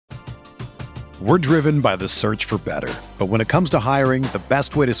We're driven by the search for better. But when it comes to hiring, the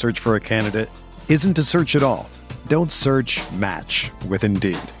best way to search for a candidate isn't to search at all. Don't search, match with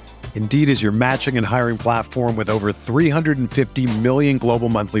Indeed. Indeed is your matching and hiring platform with over 350 million global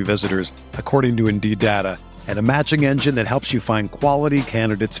monthly visitors, according to Indeed data, and a matching engine that helps you find quality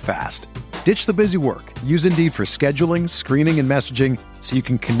candidates fast. Ditch the busy work. Use Indeed for scheduling, screening, and messaging so you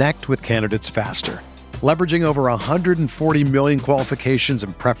can connect with candidates faster. Leveraging over 140 million qualifications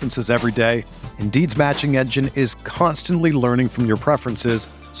and preferences every day, Indeed's matching engine is constantly learning from your preferences,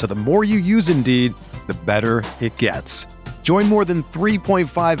 so the more you use Indeed, the better it gets. Join more than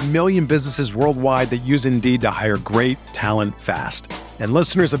 3.5 million businesses worldwide that use Indeed to hire great talent fast. And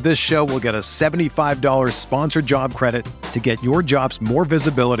listeners of this show will get a $75 sponsored job credit to get your jobs more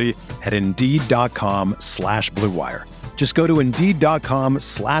visibility at Indeed.com/Blue Wire. Just go to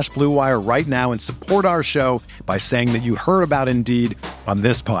Indeed.com/Blue Wire right now and support our show by saying that you heard about Indeed on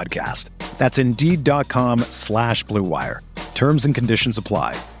this podcast. That's Indeed.com/Blue Wire. Terms and conditions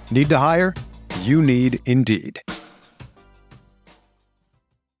apply. Need to hire? You need Indeed.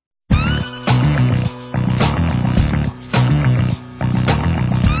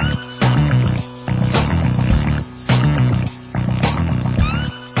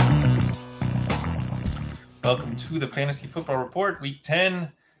 Welcome to the Fantasy Football Report, Week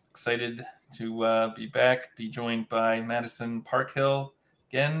 10. Excited to be back, be joined by Madison Parkhill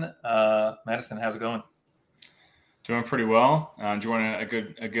again. Madison, how's it going? Doing pretty well. Enjoying a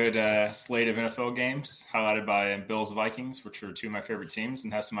good slate of NFL games, highlighted by Bills Vikings, which are two of my favorite teams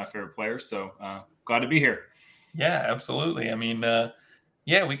and have some of my favorite players. So glad to be here. Yeah, absolutely. I mean,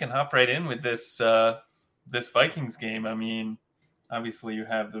 we can hop right in with this this Vikings game. I mean, obviously, you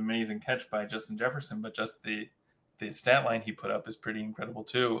have the amazing catch by Justin Jefferson, but just the stat line he put up is pretty incredible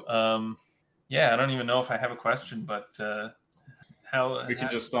too. I don't even know if I have a question, but how we can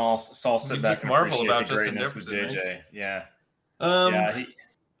just all sit back and marvel about the greatness of JJ. Right? Yeah.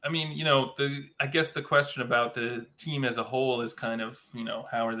 I mean, I guess the question about the team as a whole is kind of,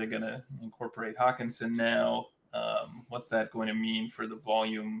 how are they going to incorporate Hawkinson now? What's that going to mean for the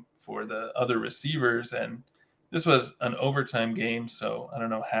volume for the other receivers? And this was an overtime game, so I don't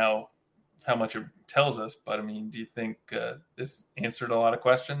know how much it tells us. But, I mean, do you think this answered a lot of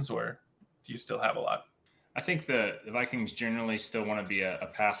questions, or do you still have a lot? I think the Vikings generally still want to be a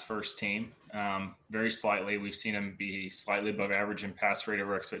pass-first team, very slightly. We've seen them be slightly above average in pass rate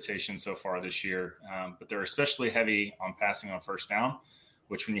over expectations so far this year. But they're especially heavy on passing on first down,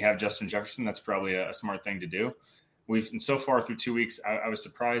 which when you have Justin Jefferson, that's probably a smart thing to do. And so far through 2 weeks, I was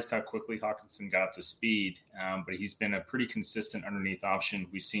surprised how quickly Hawkinson got up to speed, but he's been a pretty consistent underneath option.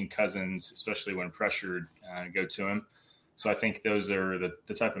 We've seen Cousins, especially when pressured, go to him. So I think those are the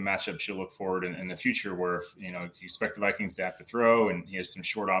type of matchups you'll look forward in the future where, if you expect the Vikings to have to throw and he has some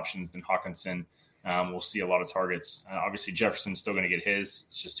short options, then Hawkinson will see a lot of targets. Obviously, Jefferson's still going to get his.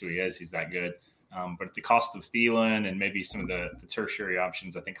 It's just who he is. He's that good. But at the cost of Thielen and maybe some of the tertiary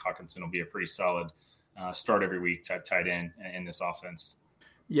options, I think Hawkinson will be a pretty solid start every week type tight end in this offense.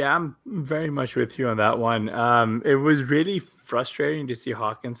 Yeah, I'm very much with you on that one. It was really frustrating to see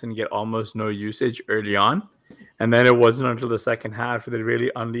Hawkinson get almost no usage early on. And then it wasn't until the second half that they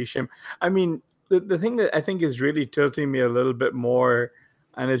really unleash him. I mean, the thing that I think is really tilting me a little bit more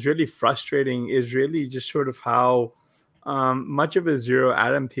and is really frustrating is really just sort of how much of a zero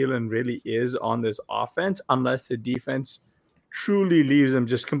Adam Thielen really is on this offense, unless the defense truly leaves him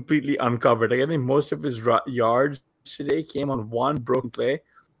just completely uncovered. Like, I think most of his yards today came on one broken play.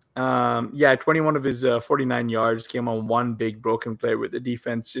 21 of his 49 yards came on one big broken play where the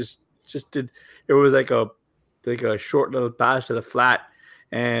defense just did. It was like a short little pass to the flat,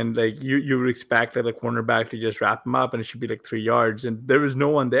 and like you would expect the cornerback to just wrap him up and it should be like 3 yards, and there was no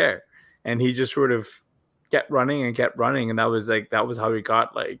one there, and he just sort of kept running, and that was how he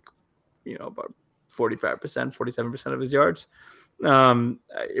got about 45%, 47% of his yards.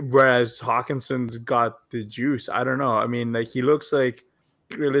 Whereas Hawkinson's got the juice. I don't know. I mean, he looks like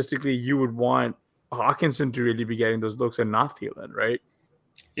realistically you would want Hawkinson to really be getting those looks and not Thielen, right?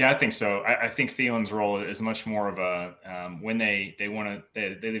 Yeah, I think so. I think Thielen's role is much more of a when they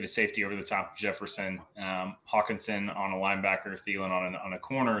leave a safety over the top of Jefferson, Hawkinson on a linebacker, Thielen on a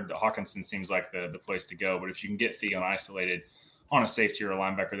corner. Hawkinson seems like the place to go. But if you can get Thielen isolated on a safety or a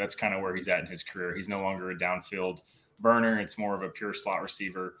linebacker, that's kind of where he's at in his career. He's no longer a downfield burner. It's more of a pure slot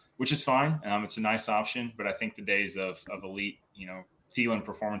receiver, which is fine. It's a nice option, but I think the days of elite, Thielen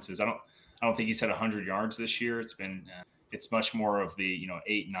performances, I don't think he's had 100 yards this year. It's been it's much more of the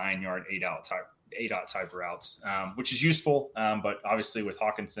 8-9 yard 8-out type routes, which is useful. But obviously with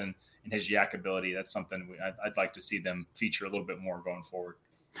Hawkinson and his yak ability, that's something I'd like to see them feature a little bit more going forward.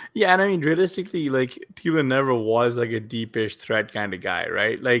 Yeah, and I mean realistically, like Thielen never was like a deepish threat kind of guy,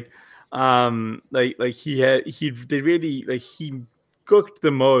 right? Like they really like he cooked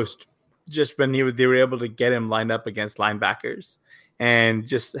the most just when they were able to get him lined up against linebackers and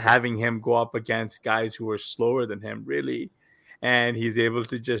just having him go up against guys who were slower than him, really. And he's able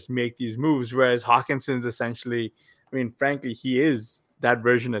to just make these moves. Whereas Hawkinson's essentially, I mean, frankly, he is that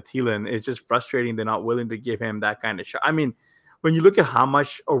version of Thielen. It's just frustrating they're not willing to give him that kind of shot. I mean, when you look at how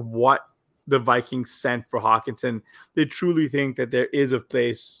much or what the Vikings sent for Hawkinson, they truly think that there is a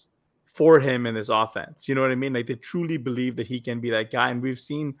place for him in this offense. You know what I mean? Like they truly believe that he can be that guy. And we've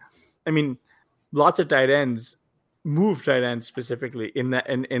seen, I mean, lots of tight ends move tight ends specifically in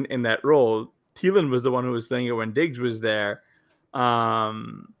that role. Thielen was the one who was playing it when Diggs was there.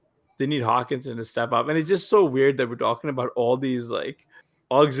 They need Hawkinson to step up. And it's just so weird that we're talking about all these like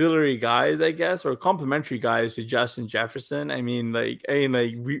auxiliary guys, I guess, or complementary guys to Justin Jefferson.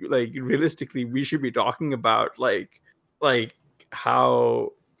 Realistically, we should be talking about like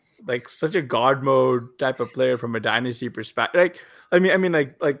how like such a guard mode type of player from a dynasty perspective. I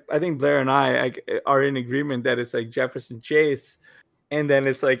think Blair and I are in agreement that it's like Jefferson Chase, and then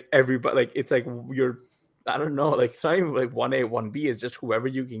it's like everybody, like it's like I don't know, like it's not even like 1A, 1B, it's just whoever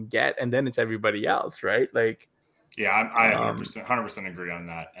you can get, and then it's everybody else, right? Like, yeah, I 100% agree on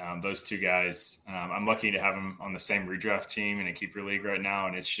that. Those two guys, I'm lucky to have them on the same redraft team in a keeper league right now,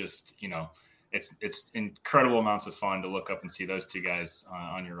 and it's just it's incredible amounts of fun to look up and see those two guys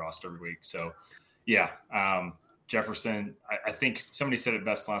on your roster every week. So, yeah, Jefferson, I think somebody said it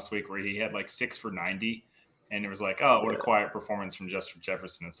best last week where he had like 6 for 90. And it was like, oh, what a quiet performance from Justin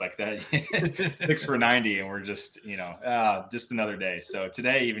Jefferson. It's like that 6 for 90. And we're just, just another day. So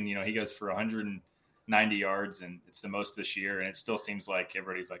today, even, he goes for 190 yards and it's the most this year. And it still seems like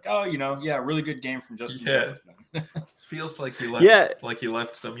everybody's like, oh, really good game from Justin Jefferson. Feels like he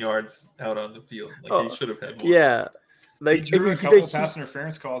left some yards out on the field. Like he should have had more. Yeah. Like he drew a couple of pass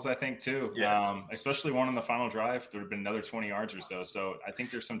interference calls, I think, too. Yeah. Especially one on the final drive. There would have been another 20 yards or so. So I think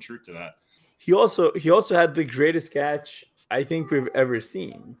there's some truth to that. He also had the greatest catch I think we've ever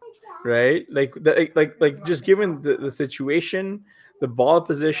seen, right? Like just given the situation, the ball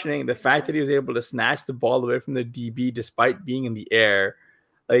positioning, the fact that he was able to snatch the ball away from the DB despite being in the air,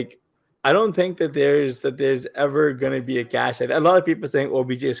 like I don't think that there's ever going to be a catch. A lot of people saying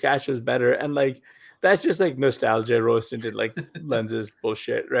OBJ's catch was better, and like that's just like nostalgia roast into like lenses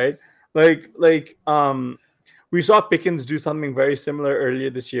bullshit, right? We saw Pickens do something very similar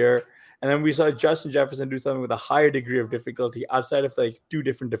earlier this year. And then we saw Justin Jefferson do something with a higher degree of difficulty outside of like 2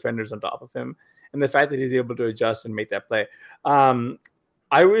 different defenders on top of him. And the fact that he's able to adjust and make that play. I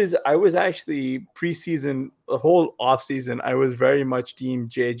was actually preseason, the whole offseason, I was very much team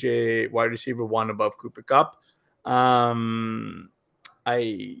JJ wide receiver 1 above Cooper Kupp. I'm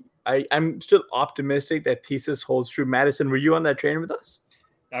still optimistic that thesis holds true. Madison, were you on that train with us?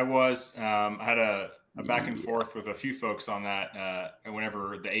 I was. I had a back and forth with a few folks on that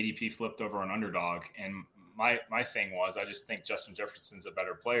whenever the ADP flipped over on Underdog. And my thing was, I just think Justin Jefferson's a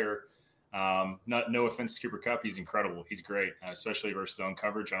better player. No offense to Cooper Kupp. He's incredible. He's great, especially versus zone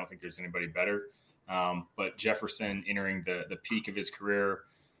coverage. I don't think there's anybody better. But Jefferson entering the peak of his career,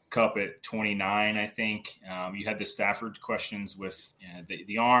 Kupp at 29, I think. You had the Stafford questions with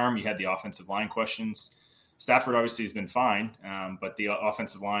the arm. You had the offensive line questions. Stafford obviously has been fine, but the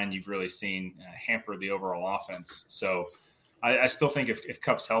offensive line you've really seen hamper the overall offense. So I still think if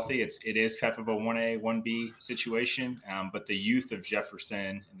Kupp's healthy, it is kind of a 1A, 1B situation. But the youth of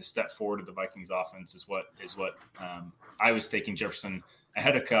Jefferson and the step forward of the Vikings offense is what I was taking Jefferson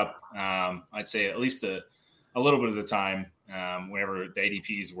ahead of Kupp. I'd say at least a little bit of the time whenever the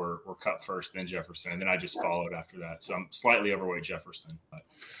ADPs were Kupp first, then Jefferson, and then I just followed after that. So I'm slightly overweight Jefferson. But.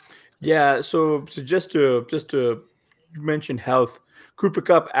 Yeah, so just to mention health, Cooper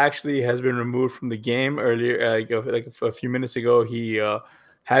Kupp actually has been removed from the game earlier. Like a few minutes ago, he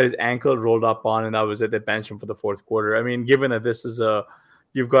had his ankle rolled up on, and that was at the bench for the fourth quarter. I mean, given that this is the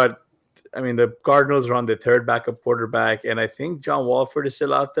Cardinals are on the 3rd backup quarterback, and I think John Walford is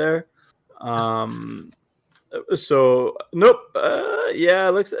still out there. So nope. But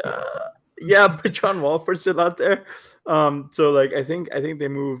John Walford's still out there. So like I think they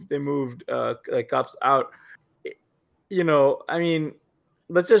moved like Kupp's out. I mean,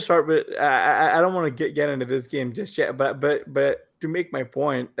 let's just start with I don't want to get into this game just yet, but to make my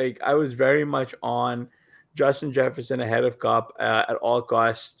point, like I was very much on Justin Jefferson ahead of Kupp at all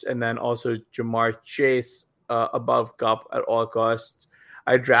costs, and then also Jamar Chase above Kupp at all costs.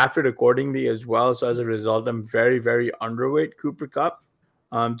 I drafted accordingly as well, so as a result, I'm very, very underweight Cooper Kupp.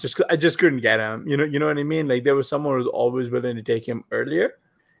 I just couldn't get him. You know what I mean? Like there was someone who was always willing to take him earlier,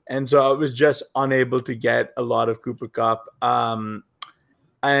 And so I was just unable to get a lot of Cooper Kupp. And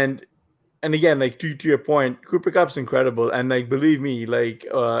again, like to your point, Cooper Kupp's incredible. And like, believe me, like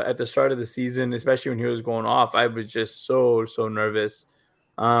at the start of the season, especially when he was going off, I was just so nervous.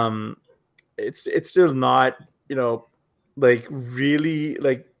 It's still not, like really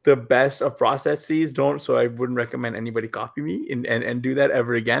like the best of processes. So I wouldn't recommend anybody copy me and do that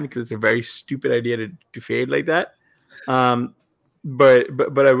ever again, because it's a very stupid idea to fade like that.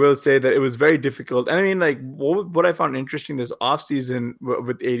 But I will say that it was very difficult. And I mean, like what I found interesting this offseason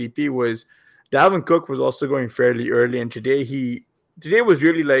with ADP was Dalvin Cook was also going fairly early, and today was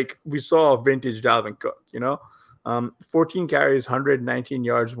really like we saw a vintage Dalvin Cook. 14 carries, 119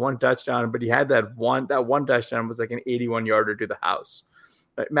 yards, 1 touchdown, but he had that one touchdown was like an 81-yarder to the house.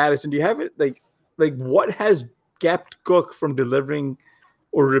 Madison, do you have it like what has kept Cook from delivering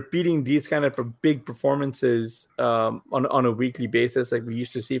or repeating these kind of big performances on a weekly basis like we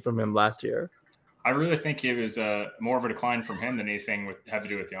used to see from him last year? I really think it was more of a decline from him than anything had to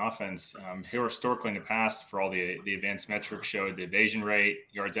do with the offense. Historically in the past, for all the advanced metrics showed the evasion rate,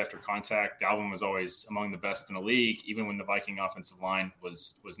 yards after contact, Dalvin was always among the best in the league, even when the Viking offensive line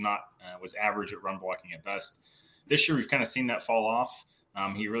was average at run blocking at best. This year, we've kind of seen that fall off.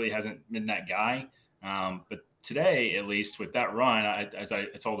 He really hasn't been that guy. But today, at least with that run, as I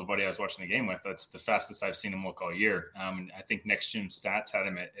told the buddy I was watching the game with, that's the fastest I've seen him look all year. I think Next Gen Stats had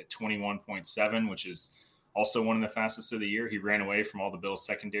him at 21.7, which is also one of the fastest of the year. He ran away from all the Bills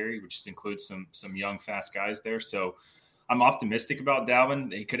secondary, which includes some young, fast guys there. So I'm optimistic about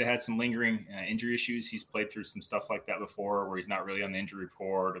Dalvin. He could have had some lingering injury issues. He's played through some stuff like that before where he's not really on the injury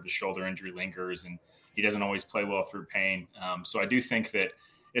report or the shoulder injury lingers, and he doesn't always play well through pain. So I do think that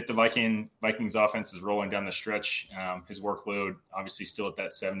if the Vikings offense is rolling down the stretch, his workload obviously still at that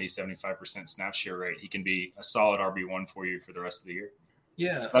 70-75% snap share rate, he can be a solid RB1 for you for the rest of the year.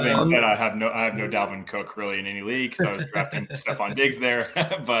 Yeah. That being said, I have no Dalvin Cook really in any league because I was drafting Stephon Diggs there,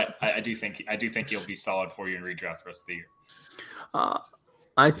 but I do think he'll be solid for you in redraft the rest of the year.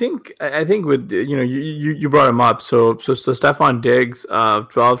 I think with you brought him up. So Stephon Diggs,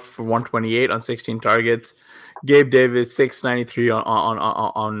 12 for 128 on 16 targets. Gabe Davis 693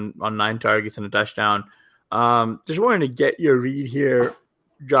 on 9 targets and a touchdown. Just wanted to get your read here,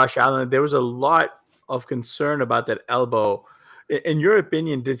 Josh Allen. There was a lot of concern about that elbow. In your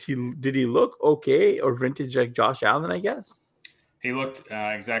opinion, did he look okay or vintage like Josh Allen? I guess he looked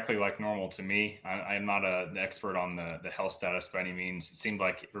exactly like normal to me. I am not an expert on the health status by any means. It seemed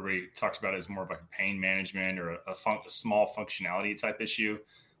like everybody talked about it as more of like a pain management or a small functionality type issue.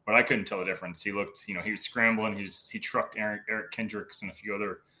 But I couldn't tell the difference. He looked, he was scrambling. He trucked Eric Kendricks and a few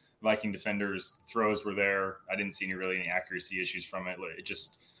other Viking defenders. Throws were there. I didn't see any accuracy issues from it.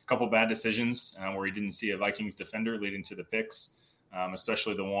 Just a couple bad decisions where he didn't see a Vikings defender leading to the picks,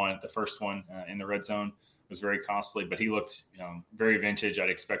 especially the first one in the red zone was very costly. But he looked very vintage. I'd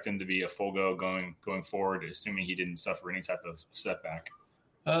expect him to be a full go going forward, assuming he didn't suffer any type of setback.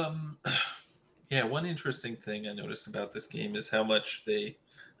 Yeah, one interesting thing I noticed about this game is how much they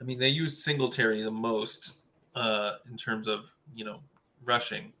used Singletary the most in terms of,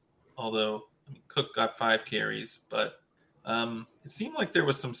 rushing, although Cook got 5 carries, but it seemed like there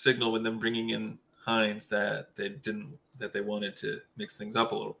was some signal with them bringing in Hines that they wanted to mix things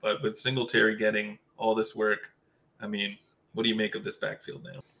up a little. But with Singletary getting all this work, what do you make of this backfield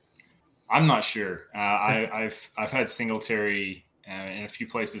now? I'm not sure. I've had Singletary in a few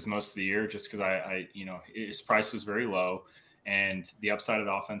places most of the year just because his price was very low. And the upside of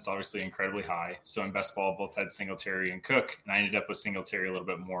the offense, obviously, incredibly high. So in best ball, both had Singletary and Cook, and I ended up with Singletary a little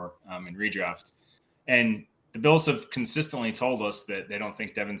bit more in redraft. And the Bills have consistently told us that they don't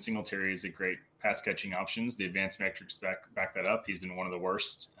think Devin Singletary is a great pass-catching options. The advanced metrics back that up. He's been one of the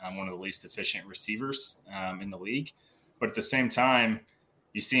worst, one of the least efficient receivers in the league. But at the same time,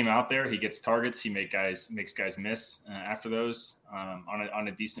 you see him out there. He gets targets. He makes guys miss after those on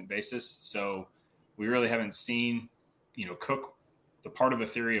a decent basis. So we really haven't seen – Cook, the part of the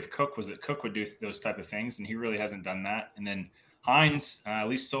theory of Cook was that Cook would do those type of things, and he really hasn't done that. And then Hines, at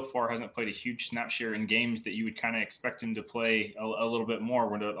least so far, hasn't played a huge snap share in games that you would kind of expect him to play a little bit more.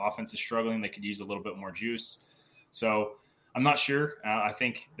 When the offense is struggling, they could use a little bit more juice. So I'm not sure. I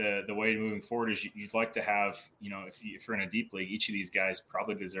think the way moving forward is you'd like to have, if you're in a deep league, each of these guys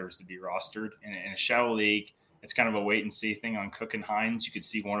probably deserves to be rostered. In a shallow league, it's kind of a wait and see thing on Cook and Hines. You could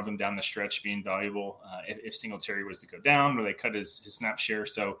see one of them down the stretch being valuable if Singletary was to go down or they cut his snap share.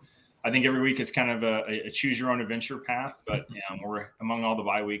 So I think every week is kind of a choose your own adventure path. But we're among all the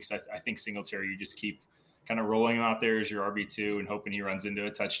bye weeks. I think Singletary, you just keep kind of rolling him out there as your RB2 and hoping he runs into a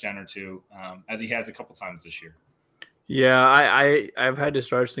touchdown or two, as he has a couple times this year. Yeah, I've had to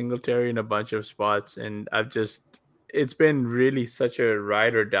start Singletary in a bunch of spots, and it's been really such a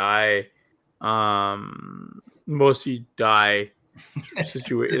ride or die, mostly die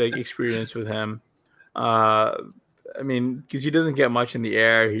experience with him. Uh, I mean, because he doesn't get much in the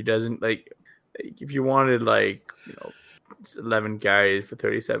air. He doesn't if you wanted 11 carries for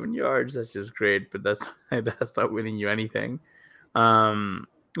 37 yards, that's just great, but that's not winning you anything.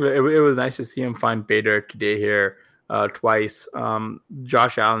 It was nice to see him find Bader today here twice.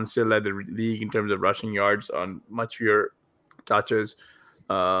 Josh Allen still led the league in terms of rushing yards on much fewer touches.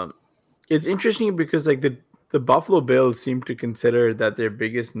 It's interesting because the Buffalo Bills seem to consider that their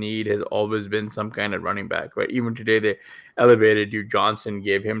biggest need has always been some kind of running back, right? Even today they elevated Duke Johnson,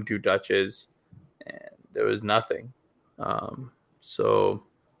 gave him 2 touches, and there was nothing. So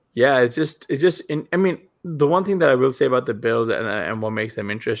yeah, I mean, the one thing that I will say about the Bills and what makes them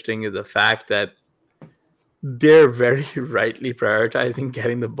interesting is the fact that they're very rightly prioritizing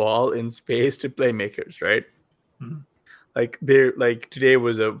getting the ball in space to playmakers, right? Mm-hmm. Today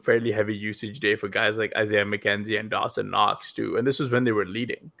was a fairly heavy usage day for guys like Isaiah McKenzie and Dawson Knox too, and this was when they were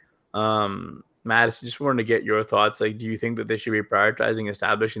leading. Madison, just wanted to get your thoughts. Do you think that they should be prioritizing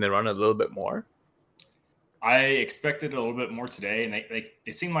establishing the run a little bit more? I expected a little bit more today, and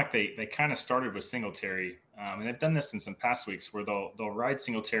they seem like they kind of started with Singletary, and they've done this in some past weeks where they'll ride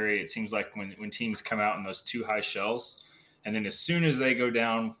Singletary. It seems like when teams come out in those 2 high shells, and then as soon as they go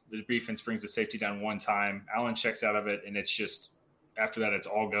down, the defense brings the safety down one time. Allen checks out of it, and it's just after that it's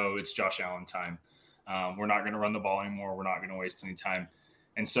all go. It's Josh Allen time. We're not going to run the ball anymore. We're not going to waste any time,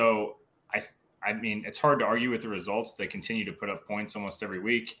 and so I mean it's hard to argue with the results. They continue to put up points almost every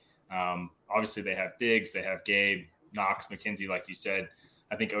week. Obviously, they have Diggs, they have Gabe, Knox, McKenzie, like you said.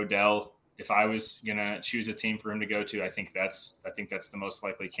 I think Odell, if I was gonna choose a team for him to go to, I think that's the most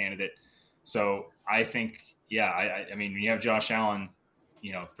likely candidate. So I think, yeah, I mean, when you have Josh Allen,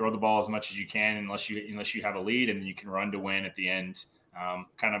 throw the ball as much as you can, unless you have a lead, and then you can run to win at the end.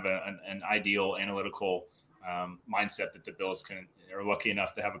 Kind of an ideal analytical mindset that the Bills are lucky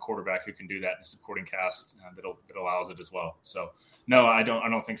enough to have a quarterback who can do that in a supporting cast that allows it as well. So no, I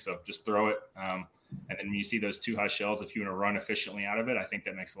don't think so. Just throw it. And then when you see those 2 high shells, if you want to run efficiently out of it, I think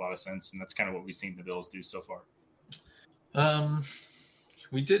that makes a lot of sense. And that's kind of what we've seen the Bills do so far.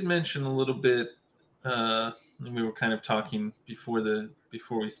 We did mention a little bit, and we were kind of talking before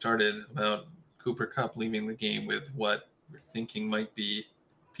we started about Cooper Kupp leaving the game with what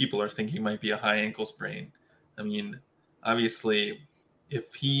people are thinking might be a high ankle sprain. I mean, obviously,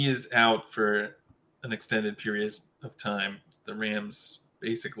 if he is out for an extended period of time, the Rams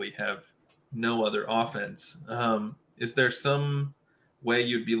basically have no other offense. Is there some way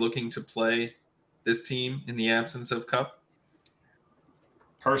you'd be looking to play this team in the absence of Kupp?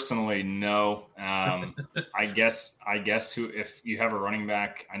 Personally, no. I guess if you have a running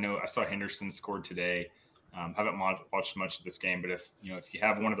back, I saw Henderson scored today. Haven't watched much of this game, but if you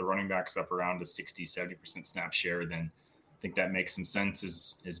have one of the running backs up around a 60-70% snap share, then I think that makes some sense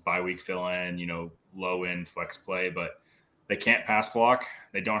as bye week fill in, low end flex play. But they can't pass block.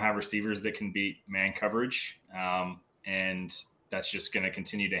 They don't have receivers that can beat man coverage, and that's just going to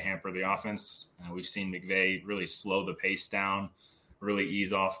continue to hamper the offense. We've seen McVay really slow the pace down, really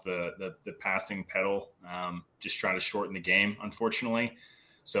ease off the passing pedal, just try to shorten the game, unfortunately.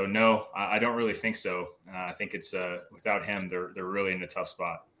 So no, I don't really think so. I think it's without him, they're really in a tough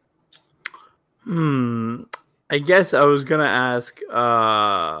spot. I guess I was gonna ask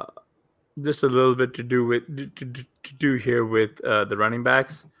just a little bit to do here with the running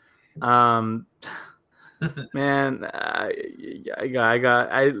backs. Man,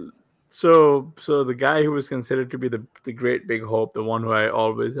 So the guy who was considered to be the great big hope, the one who I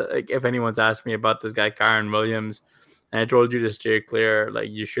always if anyone's asked me about this guy, Kyron Williams, and I told you to stay clear,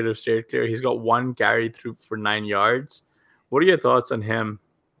 you should have stayed clear. He's got 1 carry through for 9 yards. What are your thoughts on him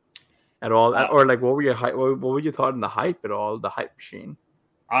at all? Or what were your thought on the hype at all? The hype machine.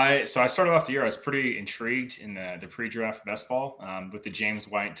 I started off the year, I was pretty intrigued in the pre-draft best ball with the James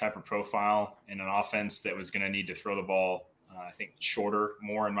White type of profile in an offense that was going to need to throw the ball. I think shorter,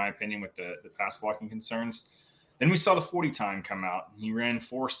 more in my opinion, with the pass blocking concerns. Then we saw the 40 time come out. He ran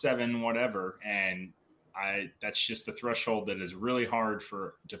 4.7 whatever, and that's just the threshold that is really hard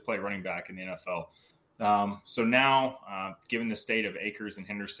to play running back in the NFL. So now, given the state of Akers and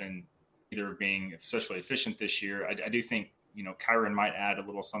Henderson either being especially efficient this year, I do think Kyron might add a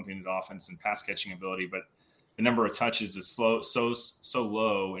little something to the offense and pass catching ability, but the number of touches is so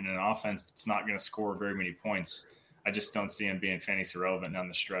low in an offense that's not going to score very many points. I just don't see him being fantasy relevant down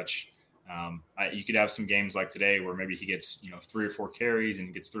the stretch. You could have some games like today where maybe he gets 3 or 4 carries and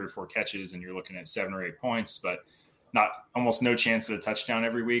he gets 3 or 4 catches, and you're looking at 7 or 8 points. But almost no chance of a touchdown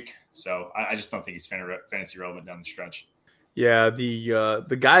every week. So I just don't think he's fantasy relevant down the stretch. Yeah,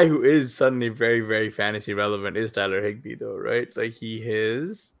 the guy who is suddenly very, very fantasy relevant is Tyler Higbee, though, right? Like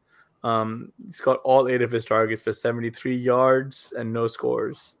he's got all 8 of his targets for 73 yards and no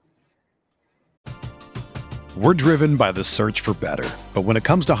scores. We're driven by the search for better. But when it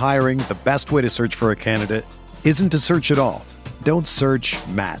comes to hiring, the best way to search for a candidate isn't to search at all. Don't search,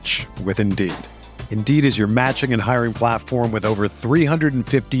 match with Indeed. Indeed is your matching and hiring platform with over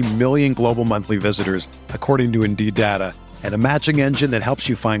 350 million global monthly visitors, according to Indeed data, and a matching engine that helps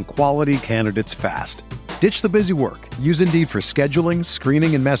you find quality candidates fast. Ditch the busy work. Use Indeed for scheduling,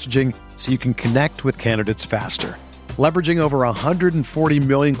 screening, and messaging so you can connect with candidates faster. Leveraging over 140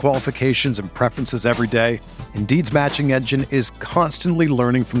 million qualifications and preferences every day, Indeed's matching engine is constantly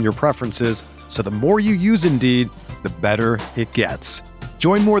learning from your preferences, so the more you use Indeed, the better it gets.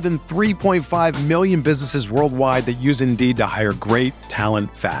 Join more than 3.5 million businesses worldwide that use Indeed to hire great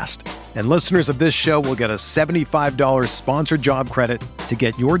talent fast. And listeners of this show will get a $75 sponsored job credit to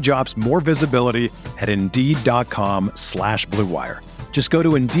get your jobs more visibility at Indeed.com/Blue Wire. Just go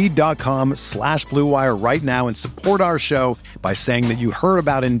to Indeed.com/Blue Wire right now and support our show by saying that you heard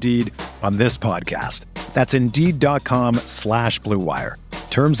about Indeed on this podcast. That's Indeed.com/Blue Wire.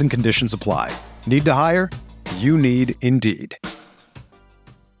 Terms and conditions apply. Need to hire? You need Indeed.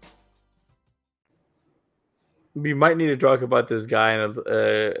 We might need to talk about this guy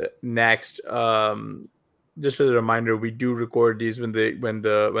next. Just as a reminder, we do record these when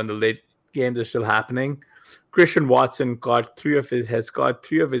the late games are still happening. Christian Watson got 4 of his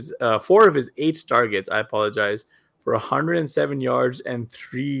 8 targets. I apologize, for 107 yards and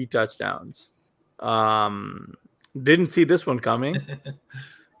 3 touchdowns. Didn't see this one coming.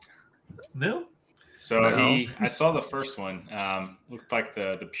 No. So I saw the first one. Looked like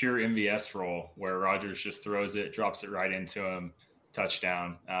the pure MVS roll where Rodgers just throws it, drops it right into him,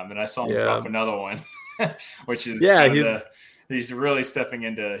 touchdown. And I saw him drop another one, which is he's really he's turning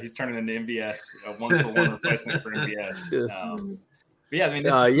into MVS, a 1-for-1 replacement for MVS. This is who he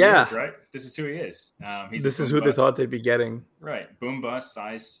is, right? This is who he is. This is who they thought they'd be getting. Right. Boom bust,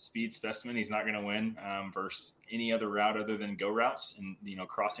 size, speed specimen. He's not going to win versus any other route other than go routes and,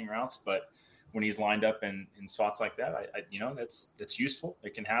 crossing routes. But when he's lined up in spots like that, that's useful.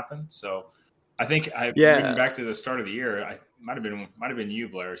 It can happen. So I think reading back to the start of the year, I might have been you,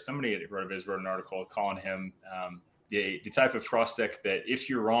 Blair. Somebody wrote an article calling him the type of prospect that if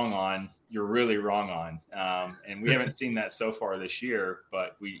you're wrong on, you're really wrong on. And we haven't seen that so far this year,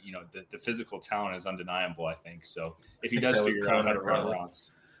 but the physical talent is undeniable, I think. So if he does figure out how to run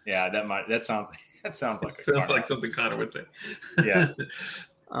routes, that sounds like something Connor would say. Yeah.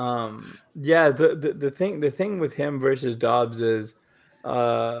 The thing with him versus Dobbs is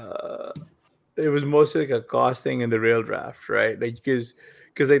it was mostly like a cost thing in the real draft, right? Like because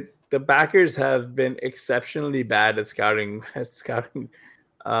the backers have been exceptionally bad at scouting.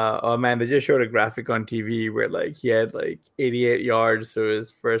 Oh man, they just showed a graphic on TV where like he had like 88 yards through his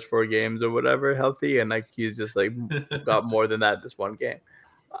first 4 games or whatever healthy, and like he's just like got more than that this one game.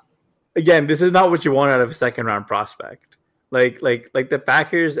 Again, this is not what you want out of a second round prospect. Like the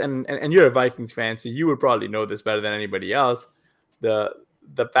Packers and you're a Vikings fan, so you would probably know this better than anybody else.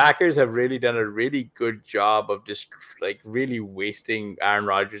 The Packers have really done a really good job of just like really wasting Aaron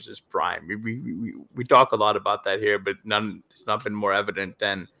Rodgers' prime. We talk a lot about that here, but it's not been more evident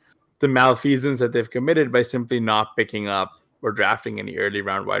than the malfeasance that they've committed by simply not picking up or drafting any early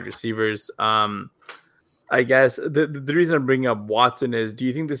round wide receivers. I guess the reason I'm bringing up Watson is, do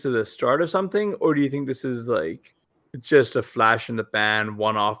you think this is a start of something, or do you think this is like just a flash in the pan,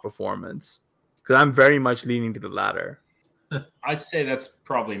 one-off performance? Because I'm very much leaning to the latter. I'd say that's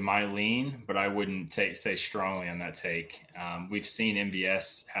probably my lean, but I wouldn't say strongly on that take. We've seen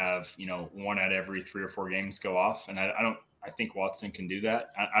MVS have, 1 out of every 3 or 4 games go off, and I think Watson can do that.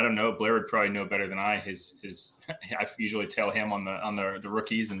 I don't know. Blair would probably know better than I. I usually tail him on the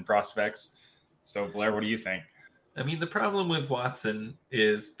rookies and prospects. So Blair, what do you think? I mean, the problem with Watson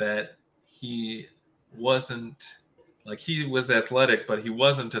is that he wasn't like, he was athletic, but he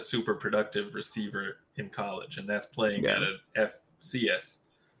wasn't a super productive receiver in college, and that's playing at an FCS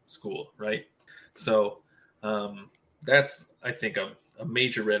school, right? So that's, I think, a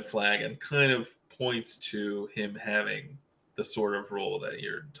major red flag, and kind of points to him having the sort of role that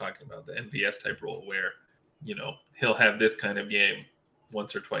you're talking about, the MVS type role, where he'll have this kind of game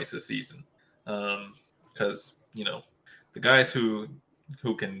once or twice a season, because the guys who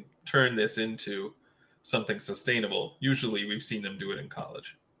can turn this into something sustainable, usually we've seen them do it in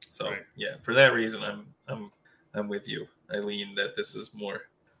college. So right. Yeah, for that reason, I'm with you. I lean that this is more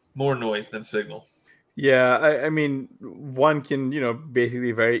noise than signal. Yeah, I mean, one can,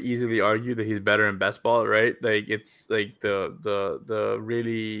 basically very easily argue that he's better in best ball, right? Like it's like the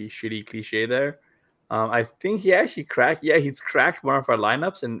really shitty cliche there. I think he actually cracked. Yeah, he's cracked one of our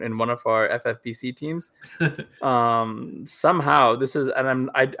lineups in one of our FFPC teams. Somehow this is, and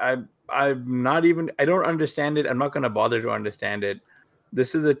I'm not even. I don't understand it. I'm not going to bother to understand it.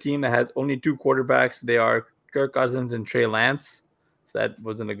 This is a team that has only two quarterbacks. They are Kirk Cousins and Trey Lance. So that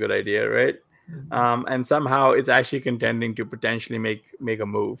wasn't a good idea, right? And somehow it's actually contending to potentially make a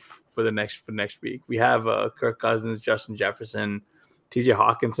move for next week. We have Kirk Cousins, Justin Jefferson, TJ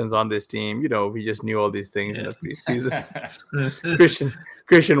Hawkinson's on this team. We just knew all these things in the preseason.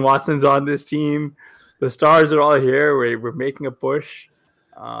 Christian Watson's on this team. The stars are all here. We're making a push.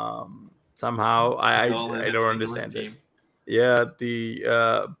 Somehow I don't understand it. Yeah,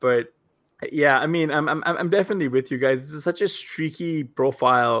 but yeah, I mean, I'm definitely with you guys. This is such a streaky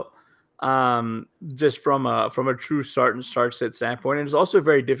profile, just from a true start sit standpoint, and it's also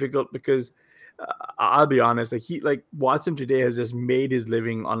very difficult because I'll be honest, like Watson today has just made his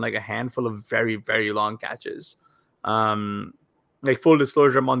living on like a handful of very very long catches. Like full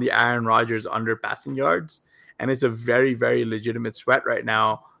disclosure, I'm on the Aaron Rodgers under passing yards, and it's a very very legitimate sweat right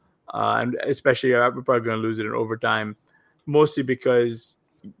now, and especially we're probably going to lose it in overtime, mostly because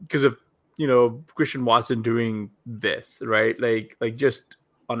of Christian Watson doing this, right? Like just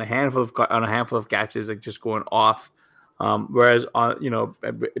on a handful of catches, like just going off. Whereas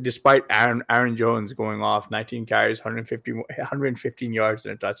despite Aaron Jones going off 19 carries, 115 yards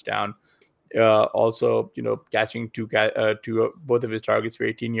and a touchdown, also catching both of his targets for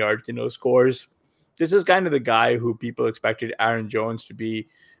 18 yards, scores. This is kind of the guy who people expected Aaron Jones to be.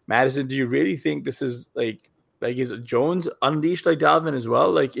 Madison, do you really think this is like is Jones unleashed like Dalvin as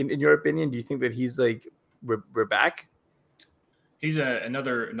well? Like in your opinion, do you think that he's like we're back? He's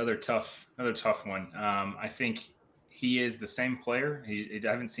another tough one. I think he is the same player. I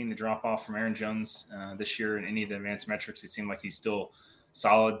haven't seen the drop off from Aaron Jones this year in any of the advanced metrics. It seemed like he's still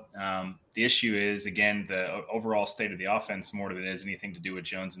solid. The issue is again the overall state of the offense more than it is anything to do with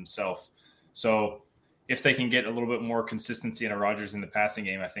Jones himself. So if they can get a little bit more consistency in a Rodgers in the passing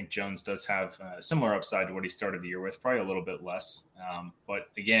game, I think Jones does have a similar upside to what he started the year with, probably a little bit less. But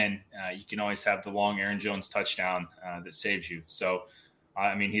again, you can always have the long Aaron Jones touchdown that saves you. So,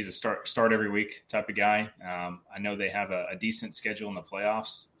 I mean, he's a start every week type of guy. I know they have a decent schedule in the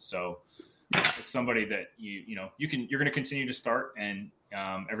playoffs. So it's somebody that you're going to continue to start and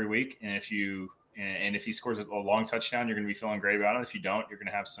every week. And if he scores a long touchdown, you're going to be feeling great about it. If you don't, you're going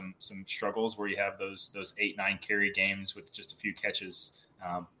to have some struggles where you have those 8-9 carry games with just a few catches.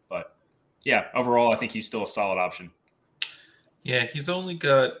 But yeah, overall, I think he's still a solid option. Yeah, he's only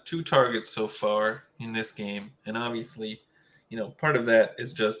got 2 targets so far in this game, and obviously, part of that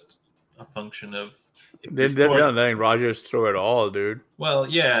is just a function of they're not letting Rodgers throw at all, dude. Well,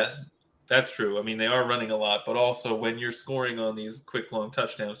 yeah. That's true. I mean, they are running a lot, but also when you're scoring on these quick, long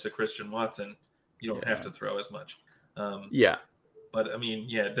touchdowns to Christian Watson, you don't have to throw as much. Yeah. But, I mean,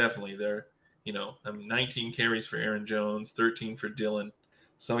 yeah, definitely. They're, 19 carries for Aaron Jones, 13 for Dylan.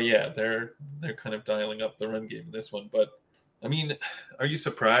 So, yeah, they're kind of dialing up the run game in this one. But, I mean, are you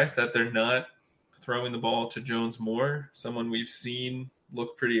surprised that they're not throwing the ball to Jones more? Someone we've seen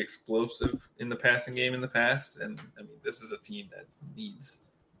look pretty explosive in the passing game in the past. And, I mean, this is a team that needs –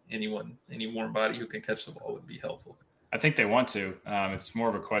 any warm body who can catch the ball would be helpful. I think they want to. It's more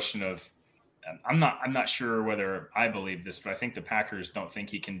of a question of I'm not sure whether I believe this, but I think the Packers don't think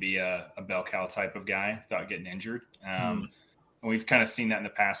he can be a bell cow type of guy without getting injured. And we've kind of seen that in the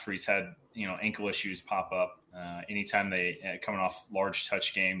past where he's had ankle issues pop up anytime they coming off large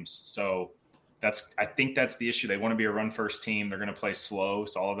touch games. So I think that's the issue. They want to be a run first team. They're going to play slow.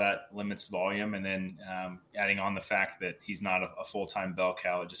 So all of that limits volume. And then adding on the fact that he's not a full-time bell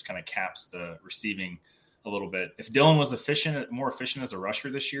cow, it just kind of caps the receiving a little bit. If Dylan was more efficient as a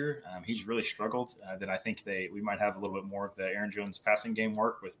rusher this year, he's really struggled. Then I think we might have a little bit more of the Aaron Jones passing game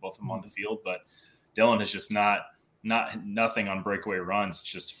work with both of them on the field. But Dylan is just nothing on breakaway runs.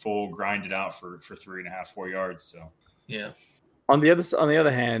 It's just full grinded out for 3.5, 4 yards. So yeah. On the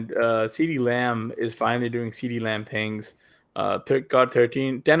other hand, CeeDee Lamb is finally doing CeeDee Lamb things. Got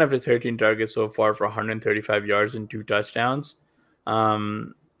 10 of his 13 targets so far for 135 yards and 2 touchdowns.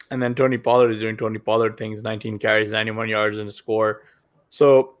 And then Tony Pollard is doing Tony Pollard things, 19 carries, 91 yards and a score.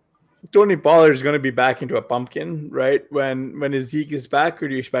 So Tony Pollard is going to be back into a pumpkin, right? When Zeke is back, or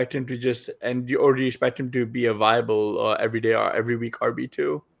do you expect him to or do you expect him to be a viable every week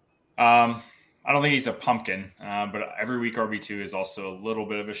RB2? I don't think he's a pumpkin, but every week RB2 is also a little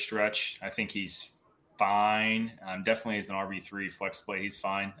bit of a stretch. I think he's fine. Definitely as an RB3 flex play, he's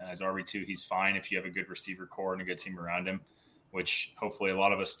fine. As RB2, he's fine if you have a good receiver core and a good team around him, which hopefully a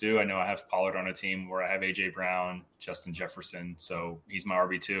lot of us do. I know I have Pollard on a team where I have A.J. Brown, Justin Jefferson, so he's my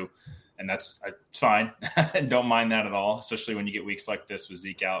RB2, and it's fine. Don't mind that at all, especially when you get weeks like this with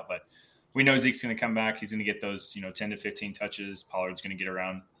Zeke out. But we know Zeke's going to come back. He's going to get those 10 to 15 touches. Pollard's going to get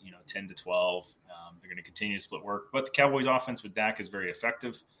around 10 to 12. They're going to continue to split work. But the Cowboys' offense with Dak is very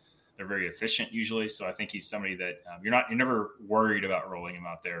effective. They're very efficient usually, so I think he's somebody that you're never worried about rolling him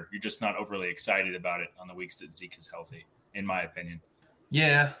out there. You're just not overly excited about it on the weeks that Zeke is healthy, in my opinion.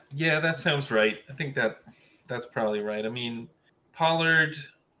 Yeah, that sounds right. I think that's probably right. I mean, Pollard,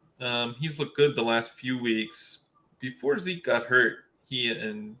 he's looked good the last few weeks. Before Zeke got hurt, he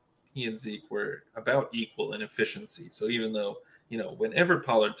and Zeke were about equal in efficiency. So even though, whenever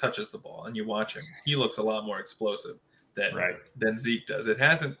Pollard touches the ball and you watch him, he looks a lot more explosive than Zeke does. It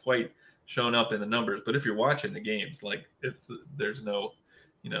hasn't quite shown up in the numbers, but if you're watching the games, like there's no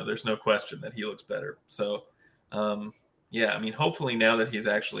question that he looks better. So, I mean, hopefully now that he's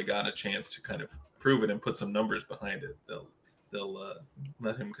actually got a chance to kind of prove it and put some numbers behind it, they'll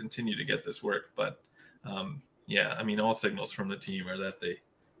let him continue to get this work. But I mean, all signals from the team are that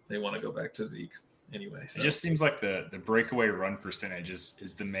they want to go back to Zeke anyway. So. It just seems like the breakaway run percentage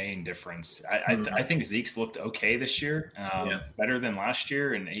is the main difference. I think Zeke's looked okay this year, better than last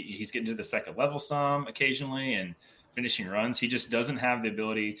year, and he's getting to the second level some occasionally and finishing runs. He just doesn't have the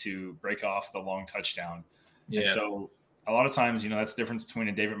ability to break off the long touchdown. Yeah. And so a lot of times, that's the difference between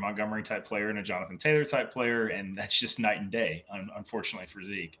a David Montgomery type player and a Jonathan Taylor type player, and that's just night and day, unfortunately for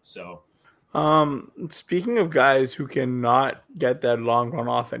Zeke. So. Speaking of guys who cannot get that long run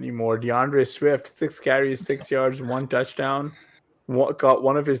off anymore, DeAndre Swift, 6 carries, 6 yards, 1 touchdown, got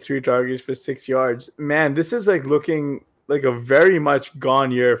one of his 3 targets for 6 yards. Man, this is like looking like a very much gone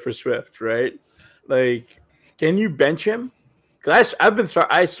year for Swift, right? Like, can you bench him? Because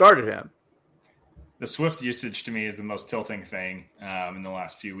I started him. The Swift usage to me is the most tilting thing in the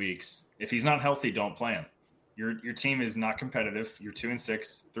last few weeks. If he's not healthy, don't play him. Your team is not competitive. You're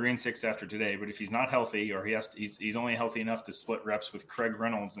 2-6, 3-6 after today. But if he's not healthy, or he's only healthy enough to split reps with Craig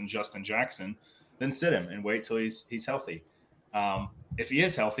Reynolds and Justin Jackson, then sit him and wait till he's healthy. If he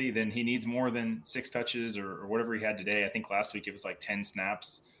is healthy, then he needs more than 6 touches or whatever he had today. I think last week it was like 10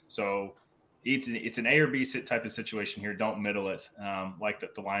 snaps. So it's an A or B type of situation here. Don't middle it like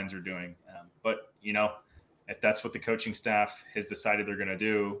the Lions are doing. But if that's what the coaching staff has decided they're going to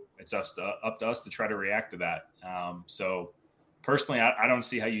do, it's up to us to try to react to that. So personally, I don't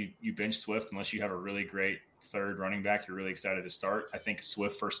see how you bench Swift unless you have a really great third running back you're really excited to start. I think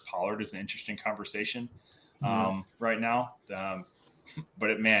Swift versus Pollard is an interesting conversation right now.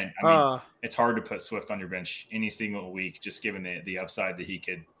 But it's hard to put Swift on your bench any single week, just given the upside that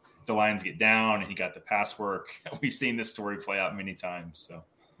the Lions get down and he got the pass work. We've seen this story play out many times. So.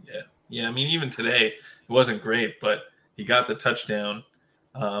 Yeah. I mean, even today it wasn't great, but he got the touchdown.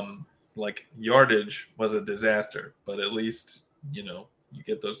 Yardage was a disaster, but at least you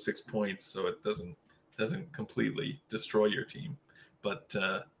get those 6 points, so it doesn't completely destroy your team. But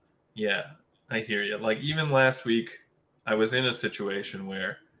I hear you. Like even last week, I was in a situation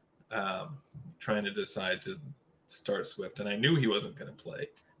where trying to decide to start Swift, and I knew he wasn't going to play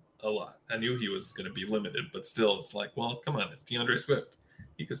a lot. I knew he was going to be limited, but still, it's like, well, come on, it's DeAndre Swift.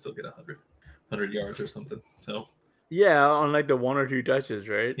 He could still get 100 yards or something. So on like the 1 or 2 touches,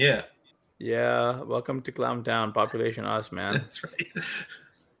 right? Yeah. Welcome to Clown Town, population us, man. That's right.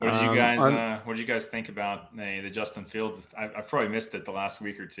 What did you guys think about the Justin Fields? I've probably missed it the last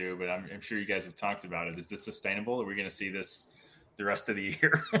week or two, but I'm sure you guys have talked about it. Is this sustainable? Are we going to see this the rest of the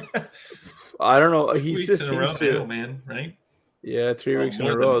year? I don't know. He's just in a row, man, right? Yeah, 3 weeks in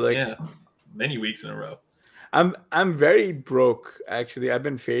a row. Many weeks in a row. I'm very broke, actually. I've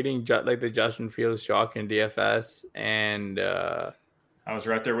been fading the Justin Fields chalk in DFS, and I was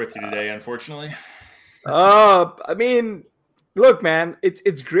right there with you today, unfortunately. I mean, look, man,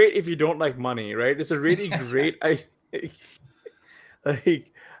 it's great if you don't like money, right? It's a really great. I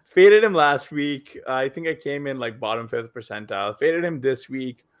faded him last week. I think I came in like bottom 5th percentile. Faded him this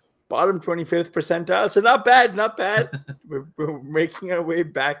week, bottom 25th percentile. So not bad. We're making our way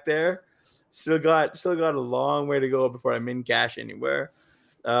back there. Still got a long way to go before I'm in cash anywhere.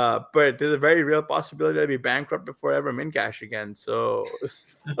 But there's a very real possibility I'd be bankrupt before I ever min cash again. So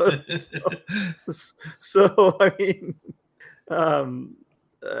I mean, I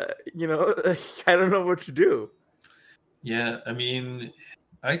don't know what to do. Yeah, I mean,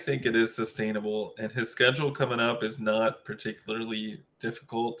 I think it is sustainable, and his schedule coming up is not particularly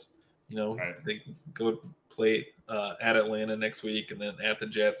difficult. Right. They go play at Atlanta next week, and then at the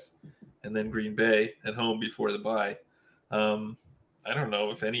Jets, and then Green Bay at home before the bye. I don't know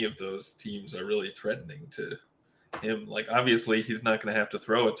if any of those teams are really threatening to him. Like, obviously, he's not going to have to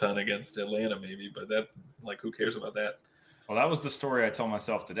throw a ton against Atlanta, maybe, but that, like, who cares about that? Well, that was the story I told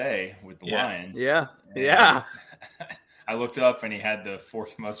myself today with the Lions. Yeah. And Yeah. I looked up and he had the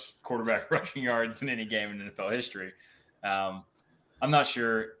fourth most quarterback rushing yards in any game in NFL history. I'm not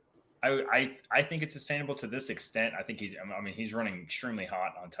sure. I think it's sustainable to this extent. I think he's running extremely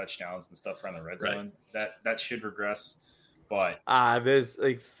hot on touchdowns and stuff around the red zone. That should regress. But that's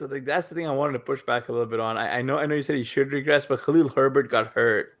the thing I wanted to push back a little bit on. I know you said he should regress, but Khalil Herbert got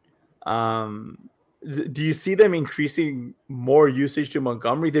hurt. Do you see them increasing more usage to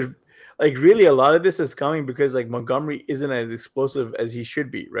Montgomery? They're like, really, a lot of this is coming because like Montgomery isn't as explosive as he should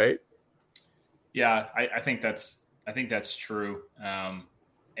be, right? Yeah, I think that's true. I'm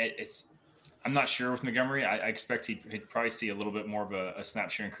not sure with Montgomery. I expect he'd probably see a little bit more of a snap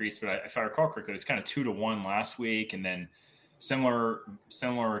share increase, but if I recall correctly, it was kind of 2-1 last week, and then similar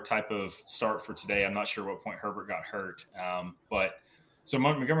type of start for today. I'm not sure what point Herbert got hurt, but so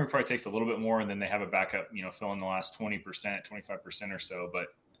Montgomery probably takes a little bit more, and then they have a backup, fill in the last 20%, 25% or so. But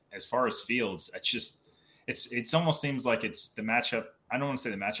as far as Fields, it's almost seems like it's the matchup. I don't want to say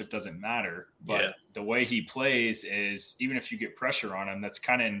the matchup doesn't matter, but the way he plays is, even if you get pressure on him, that's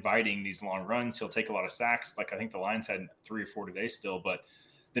kind of inviting these long runs. He'll take a lot of sacks. Like I think the Lions had 3 or 4 today still, but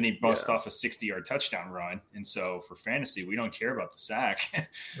then he busts off a 60-yard touchdown run. And so for fantasy, we don't care about the sack.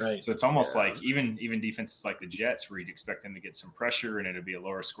 Right. So it's almost like even defenses like the Jets, where you'd expect them to get some pressure and it'd be a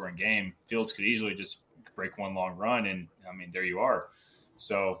lower scoring game, Fields could easily just break one long run. And there you are.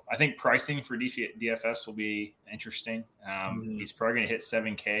 So I think pricing for DFS will be interesting. He's probably going to hit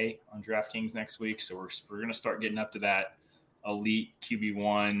 7K on DraftKings next week. So we're going to start getting up to that elite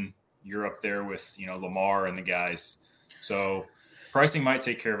QB1. You're up there with, Lamar and the guys. So pricing might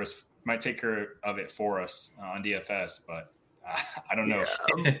take care of it for us on DFS, but I don't know.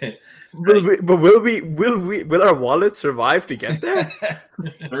 Will our wallet survive to get there?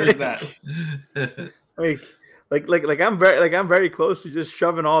 There is that. I'm very close to just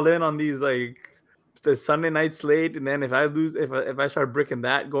shoving all in on these, like the Sunday night slate, and then if I start bricking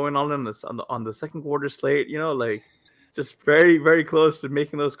that, going all in on the second quarter slate, just very, very close to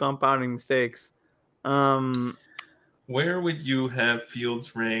making those compounding mistakes. Where would you have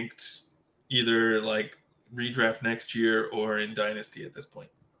Fields ranked, either like redraft next year or in Dynasty at this point,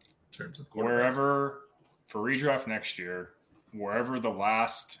 in terms of quarterbacks? Wherever for redraft next year, wherever the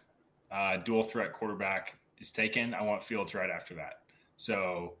last dual threat quarterback is taken, I want Fields right after that.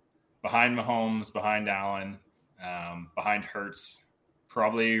 So behind Mahomes, behind Allen, behind Hurts,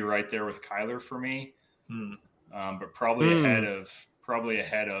 probably right there with Kyler for me. But probably ahead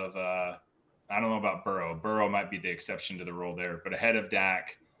of I don't know about Burrow. Burrow might be the exception to the rule there, but ahead of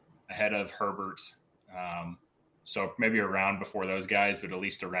Dak, ahead of Herbert. So maybe a round before those guys, but at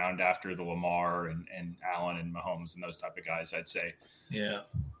least a round after the Lamar and Allen and Mahomes and those type of guys, I'd say. Yeah.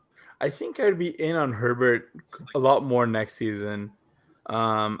 I think I'd be in on Herbert a lot more next season.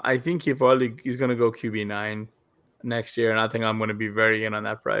 I think he's going to go QB9 next year, and I think I'm going to be very in on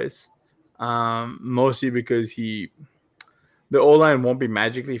that price. Mostly because the O-line won't be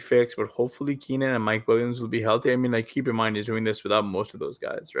magically fixed, but hopefully Keenan and Mike Williams will be healthy. I mean, like, keep in mind he's doing this without most of those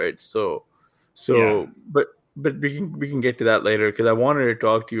guys, right? But we can get to that later, because I wanted to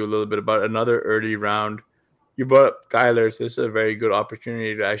talk to you a little bit about another early round. You brought up Kyler, so this is a very good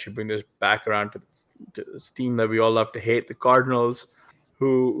opportunity to actually bring this back around to this team that we all love to hate, the Cardinals,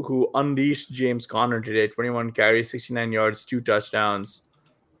 who unleashed James Conner today, 21 carries, 69 yards, 2 touchdowns,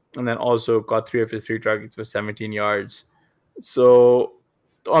 and then also got 3 of his 3 targets for 17 yards. So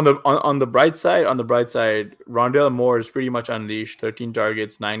on the bright side, Rondale Moore is pretty much unleashed, 13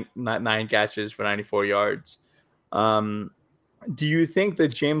 targets, 9 catches for 94 yards. Do you think that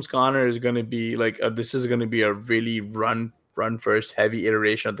James Conner is going to be this is going to be a really run first heavy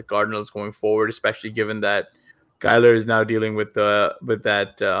iteration of the Cardinals going forward, especially given that Kyler is now dealing with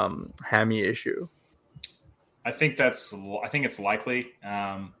that hammy issue? I think it's likely.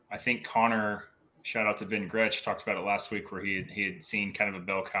 I think Connor, shout out to Ben Gretsch, talked about it last week, where he had seen kind of a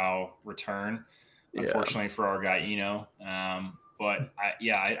bell cow return, unfortunately for our guy Eno. But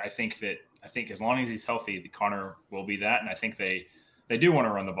I think as long as he's healthy, the Connor will be that, and I think they do want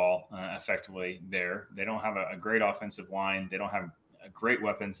to run the ball effectively there. They don't have a great offensive line. They don't have great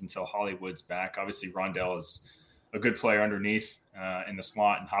weapons until Hollywood's back. Obviously, Rondale is a good player underneath in the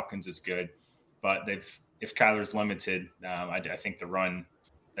slot, and Hopkins is good. But if Kyler's limited, I think the run,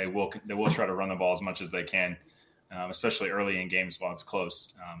 they will try to run the ball as much as they can. especially early in games while it's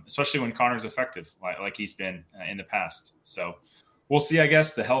close, especially when Connor's effective, like he's been in the past. So we'll see. I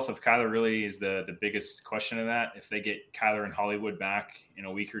guess the health of Kyler really is the biggest question of that. If they get Kyler and Hollywood back in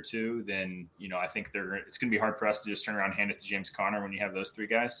a week or two, then I think it's going to be hard pressed to just turn around and hand it to James Conner when you have those three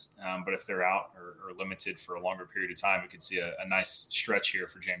guys. But if they're out or limited for a longer period of time, we could see a nice stretch here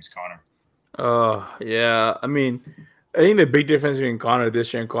for James Conner. Oh yeah, I mean, I think the big difference between Connor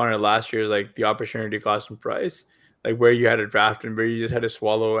this year and Connor last year is like the opportunity cost and price. Like where you had to draft him, where you just had to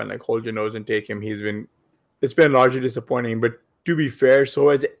swallow and like hold your nose and take him. It's been largely disappointing. But to be fair, so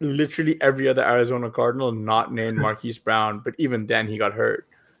has literally every other Arizona Cardinal not named Marquise Brown. But even then, he got hurt.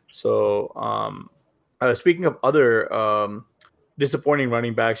 So speaking of other disappointing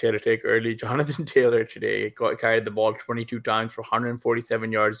running backs he had to take early, Jonathan Taylor today carried the ball 22 times for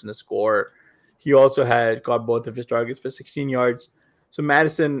 147 yards and a score. He also caught both of his targets for 16 yards. So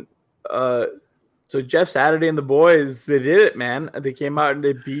Madison, so Jeff Saturday and the boys, they did it, man. They came out and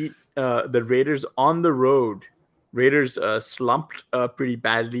they beat the Raiders on the road. Raiders slumped pretty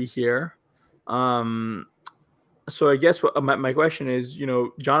badly here. So I guess my question is,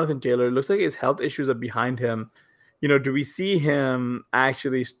 Jonathan Taylor, looks like his health issues are behind him. Do we see him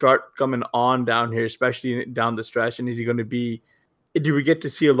actually start coming on down here, especially down the stretch? And is he going to be? Do we get to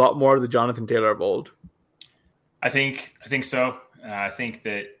see a lot more of the Jonathan Taylor of old? I think so. I think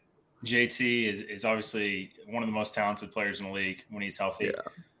that JT is obviously one of the most talented players in the league when he's healthy. Yeah.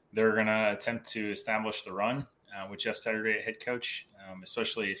 They're going to attempt to establish the run with Jeff Saturday at head coach,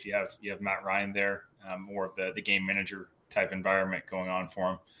 especially if you have Matt Ryan there, more of the game manager type environment going on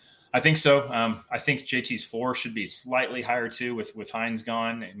for him. I think so. I think JT's floor should be slightly higher too with Hines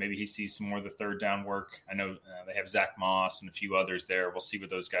gone. Maybe he sees some more of the third down work. I know they have Zach Moss and a few others there. We'll see what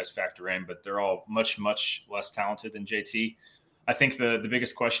those guys factor in, but they're all much, much less talented than JT. I think the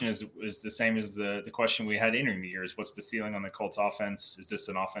biggest question is the same as the question we had entering the year is what's the ceiling on the Colts offense? Is this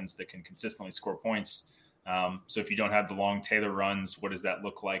an offense that can consistently score points? So if you don't have the long Taylor runs, what does that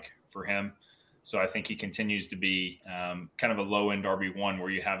look like for him? So I think he continues to be kind of a low-end RB1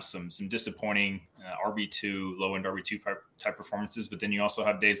 where you have some disappointing RB2, low-end RB2 type performances, but then you also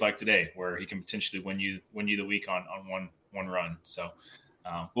have days like today where he can potentially win you the week on one run. So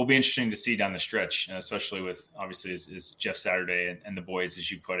will be interesting to see down the stretch, especially with obviously is Jeff Saturday and the boys, as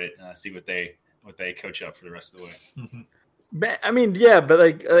you put it, see what they coach up for the rest of the way. Mm-hmm. I mean, yeah,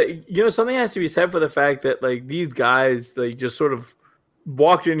 but something has to be said for the fact that like these guys like just sort of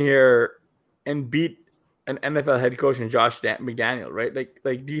walked in here and beat an NFL head coach and Josh McDaniel, right?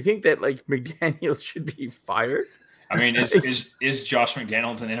 Like, do you think that like McDaniel should be fired? I mean, is Josh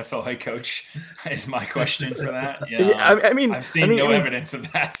McDaniels an NFL head coach? Is my question for that. Yeah, I mean, I've seen no evidence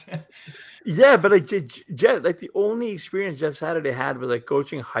of that. Yeah, but like Jeff, like the only experience Jeff Saturday had was like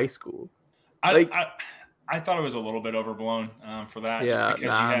coaching high school. I thought it was a little bit overblown for that, just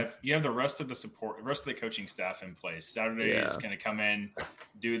because you have the rest of the support, the rest of the coaching staff in place. Saturday is going to come in,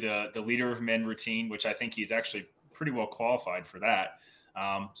 do the leader of men routine, which I think he's actually pretty well qualified for that.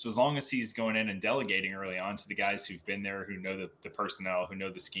 So as long as he's going in and delegating early on to the guys who've been there, who know the personnel, who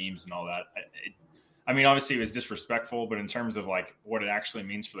know the schemes and all that. I mean, obviously it was disrespectful, but in terms of like what it actually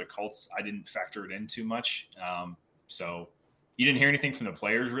means for the Colts, I didn't factor it in too much. So you didn't hear anything from the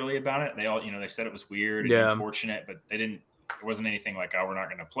players really about it. They all, they said it was weird and unfortunate, but there wasn't anything like, oh, we're not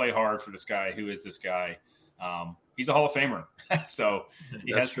going to play hard for this guy. Who is this guy? He's a Hall of Famer. So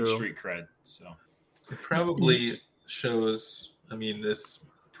he has some street cred. So it probably shows, I mean, this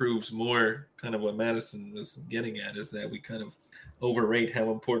proves more kind of what Madison was getting at, is that we kind of overrate how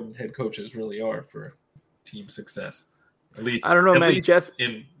important head coaches really are for team success. At least, I don't know, man, Jeff,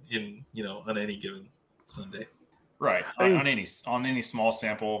 in on any given Sunday. Right. On any small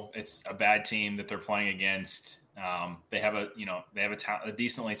sample, it's a bad team that they're playing against. They have a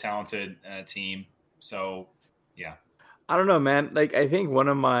decently talented team. So, yeah. I don't know, man. Like, I think one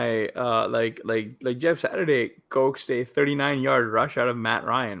of my like Jeff Saturday coaxed a 39-yard rush out of Matt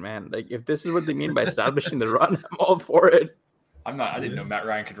Ryan, man. Like, if this is what they mean by establishing the run, I'm all for it. I didn't know Matt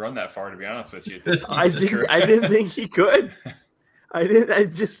Ryan could run that far, to be honest with you. At this point I didn't think he could.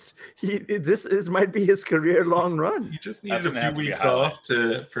 This might be his career-long run. He just needed a few weeks off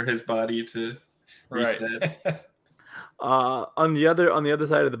for his body to reset. Right. On the other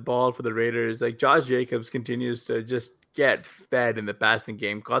side of the ball for the Raiders, like Josh Jacobs continues to just get fed in the passing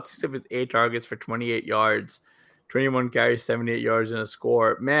game. Caught 6 of his 8 targets for 28 yards, 21 carries, 78 yards, and a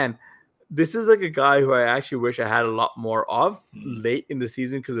score. Man, this is like a guy who I actually wish I had a lot more of late in the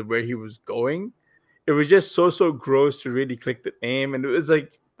season because of where he was going. It was just so gross to really click the name, and it was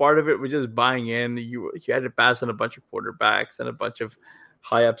like part of it was just buying in. You had to pass on a bunch of quarterbacks and a bunch of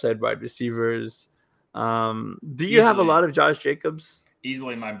high upside wide receivers. Do you have a lot of Josh Jacobs?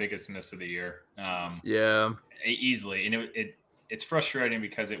 Easily my biggest miss of the year. Yeah. Easily. And it's frustrating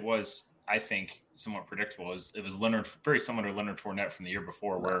because it was, I think, somewhat predictable. It was Leonard, very similar to Leonard Fournette from the year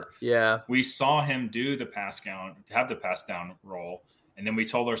before, where we saw him do the pass down role. And then we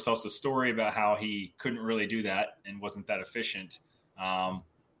told ourselves a story about how he couldn't really do that and wasn't that efficient. And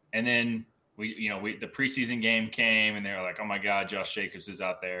then the preseason game came and they were like, oh my God, Josh Jacobs is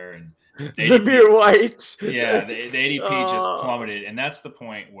out there. And Zamir White. Yeah. The ADP just plummeted. And that's the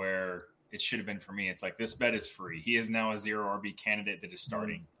point where it should have been for me. It's like, this bet is free. He is now a 0 RB candidate that is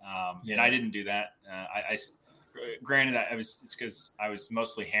starting. And I didn't do that. Granted, it's because I was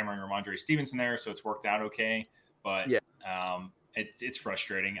mostly hammering Ramondre Stevenson there, so it's worked out okay. But it's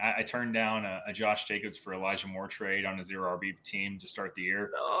frustrating. I turned down a Josh Jacobs for Elijah Moore trade on a 0 RB team to start the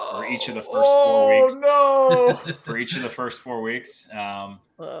year for each of the first 4 weeks. For each of the first 4 weeks.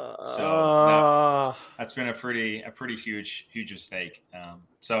 That's been a pretty huge mistake.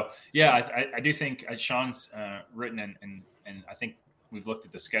 I do think Sean's written and I think we've looked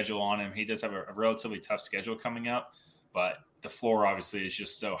at the schedule on him. He does have a relatively tough schedule coming up, but the floor obviously is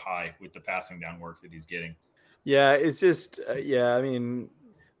just so high with the passing down work that he's getting. Yeah, it's just I mean,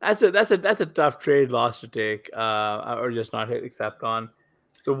 that's a tough trade loss to take, or just not hit accept on.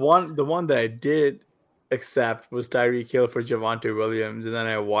 The one that I did accept was Tyreek Hill for Javonte Williams, and then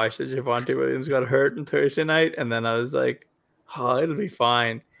I watched that Javonte Williams got hurt on Thursday night, and then I was like, oh, it'll be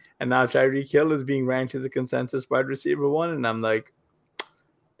fine. And now Tyreek Hill is being ranked as the consensus wide receiver 1, and I'm like,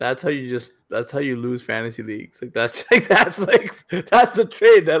 that's how you lose fantasy leagues. Like that's a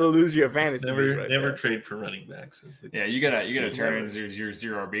trade that'll lose your fantasy. Never trade for running backs. You gotta turn in your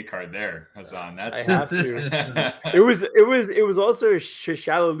 0 RB card there, Hassan. I have to. It was also a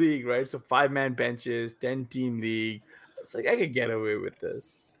shallow league, right? So 5-man benches, 10-team league. It's like I could get away with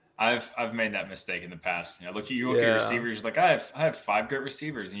this. I've made that mistake in the past. You look at your receivers, you're like I have 5 great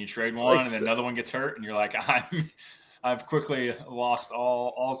receivers, and you trade one, and then another one gets hurt, and you're like I've quickly lost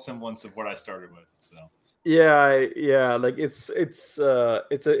all semblance of what I started with. So like it's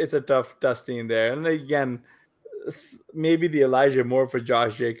a tough scene there. And again, maybe the Elijah Moore for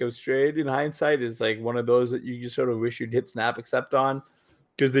Josh Jacobs trade in hindsight is like one of those that you just sort of wish you'd hit snap accept on,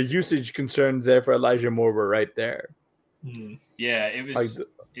 because the usage concerns there for Elijah Moore were right there. Yeah, it was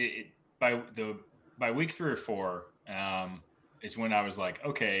by week 3 or 4 is when I was like,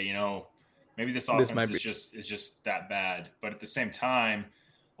 okay, maybe this offense is just that bad. But at the same time,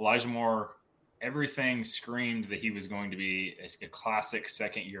 Elijah Moore, everything screamed that he was going to be a classic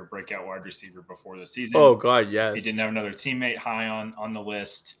second-year breakout wide receiver before the season. Oh, God, yes. He didn't have another teammate high on the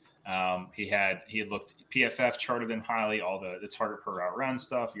list. He had looked PFF charted him highly, all the target per route run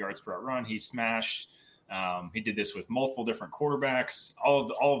stuff, yards per route run. He smashed. He did this with multiple different quarterbacks, all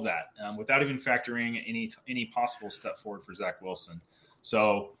of that, without even factoring any possible step forward for Zach Wilson.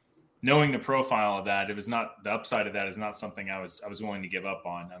 So knowing the profile of that, the upside of that is not something I was willing to give up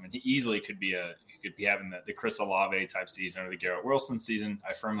on. I mean, he easily could be having the Chris Olave type season or the Garrett Wilson season.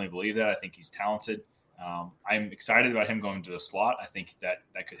 I firmly believe that. I think he's talented. I'm excited about him going to the slot. I think that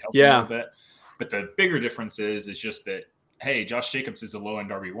could help him a little bit. But the bigger difference is just that, hey, Josh Jacobs is a low-end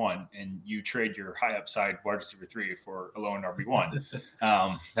RB1, and you trade your high-upside wide receiver 3 for a low-end RB1.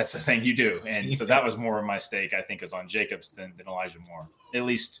 That's the thing you do. And so that was more of my stake, I think, is on Jacobs than Elijah Moore. At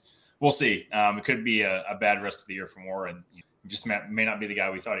least we'll see. It could be a bad rest of the year for Moore, and just may not be the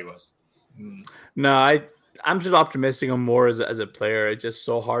guy we thought he was. No, I'm just optimistic on Moore as a player. It's just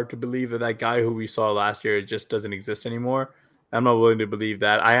so hard to believe that guy who we saw last year just doesn't exist anymore. I'm not willing to believe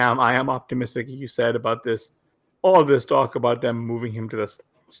that. I am optimistic, you said, about this. All this talk about them moving him to the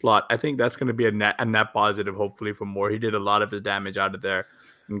slot. I think that's going to be a net positive, hopefully, for Moore. He did a lot of his damage out of there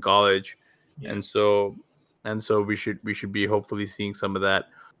in college, and so we should be hopefully seeing some of that.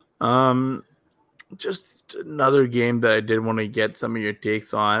 Just another game that I did want to get some of your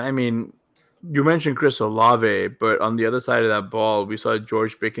takes on. I mean, you mentioned Chris Olave, but on the other side of that ball, we saw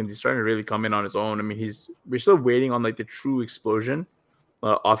George Pickens. He's starting to really come in on his own. I mean, we're still waiting on like the true explosion,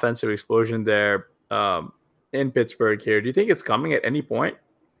 offensive explosion there in Pittsburgh here. Do you think it's coming at any point?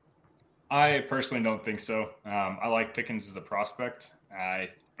 I personally don't think so. I like Pickens as a prospect,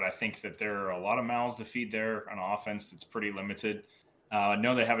 but I think that there are a lot of mouths to feed there on offense that's pretty limited. I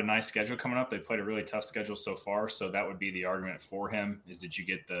know they have a nice schedule coming up. They played a really tough schedule so far, so that would be the argument for him, is that you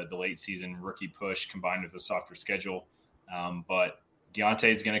get the late season rookie push combined with a softer schedule. But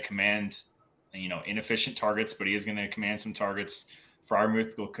Deontay is going to command, inefficient targets, but he is going to command some targets.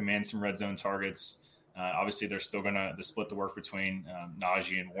 Freiermuth will command some red zone targets. Obviously, they're still going to split the work between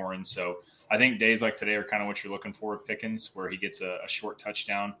Najee and Warren. So I think days like today are kind of what you're looking for with Pickens, where he gets a short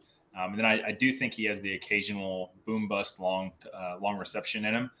touchdown. And then I do think he has the occasional boom bust long reception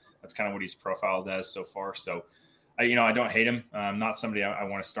in him. That's kind of what he's profiled as so far. So, I don't hate him. Not somebody I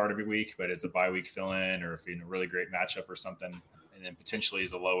want to start every week, but as a bye week fill in, or if in a really great matchup or something, and then potentially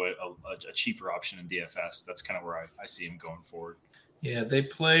as a cheaper option in DFS. That's kind of where I see him going forward. Yeah, they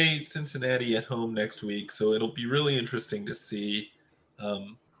play Cincinnati at home next week, so it'll be really interesting to see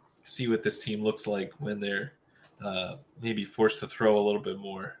what this team looks like when they're maybe forced to throw a little bit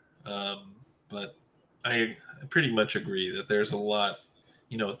more. But I pretty much agree that there's a lot.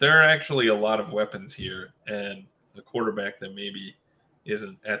 There are actually a lot of weapons here, and a quarterback that maybe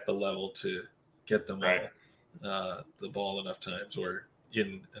isn't at the level to get them right. The ball enough times or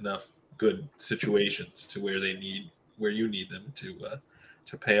in enough good situations to where you need them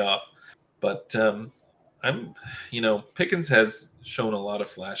to pay off. But Pickens has shown a lot of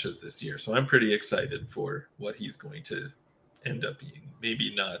flashes this year, so I'm pretty excited for what he's going to end up being.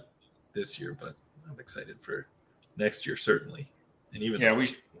 Maybe not this year, but I'm excited for next year certainly. And even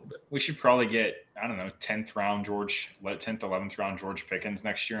we should probably get 10th, 11th round George Pickens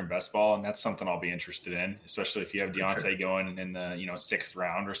next year in best ball, and that's something I'll be interested in, especially if you have Deontay going in the 6th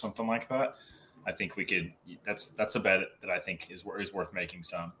round or something like that. I think we could. That's a bet that I think is worth making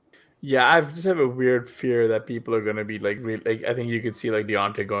some. Yeah, I just have a weird fear that people are going to be I think you could see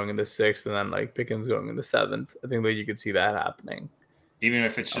Deontay going in the 6th and then Pickens going in the 7th. I think you could see that happening. Even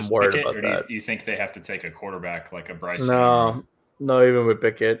if it's just Pickett, or do you think they have to take a quarterback like a Bryce? No, even with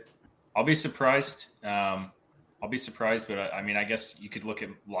Pickett. I'll be surprised. But I guess you could look at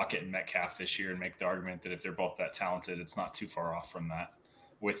Lockett and Metcalf this year and make the argument that if they're both that talented, it's not too far off from that.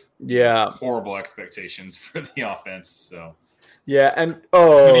 With horrible expectations for the offense. So yeah, and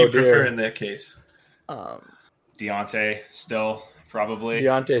who do you prefer in that case? Deontay still probably.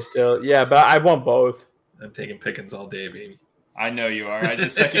 Yeah, but I want both. I'm taking Pickens all day, baby. I know you are. The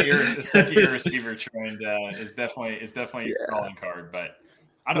second year receiver trend is definitely your calling card, but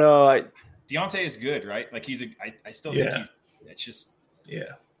I don't know. Deontay is good, right? I still think it's just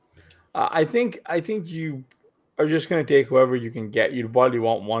I think you are just going to take whoever you can get. You'd probably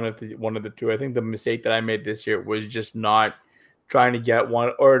want one of the two. I think the mistake that I made this year was just not trying to get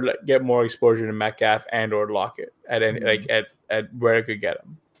one or get more exposure to Metcalf and or Lockett at where I could get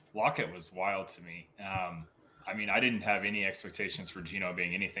him. Lockett was wild to me. I didn't have any expectations for Geno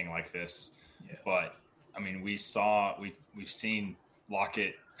being anything like this, but we've seen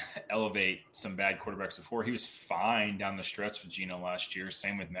Lockett elevate some bad quarterbacks before. He was fine down the stretch with Geno last year.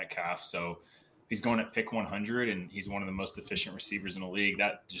 Same with Metcalf. So he's going at pick 100, and he's one of the most efficient receivers in the league.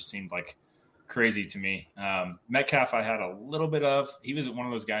 That just seemed like crazy to me. Metcalf, I had a little bit of. He was one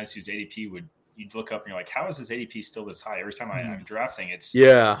of those guys whose ADP you'd look up and you're like, how is his ADP still this high? Every time I'm drafting,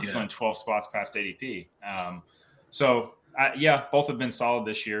 he's going 12 spots past ADP. Both have been solid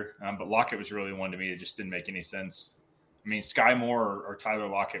this year, but Lockett was really one to me that just didn't make any sense. Sky Moore or Tyler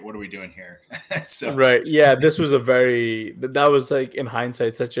Lockett, what are we doing here? Right. Yeah, this was that was in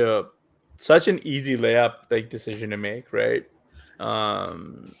hindsight such an easy layup decision to make, right?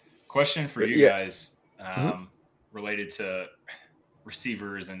 Question for you guys related to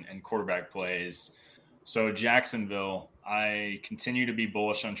receivers and quarterback plays. So Jacksonville, I continue to be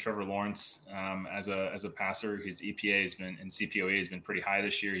bullish on Trevor Lawrence as a passer. His EPA has been and CPOE has been pretty high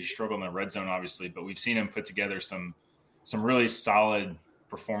this year. He's struggled in the red zone, obviously, but we've seen him put together some really solid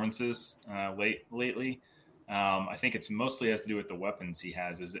performances lately. I think it's mostly has to do with the weapons he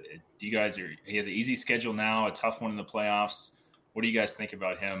has. He has an easy schedule now, a tough one in the playoffs. What do you guys think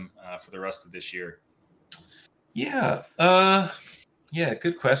about him for the rest of this year? Yeah,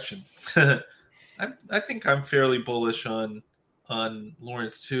 good question. I think I'm fairly bullish on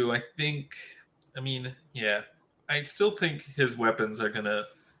Lawrence too. I still think his weapons are going to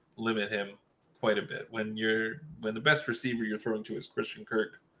limit him quite a bit. When the best receiver you're throwing to is Christian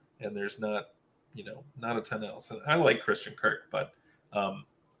Kirk, and there's not a ton else. And I like Christian Kirk, but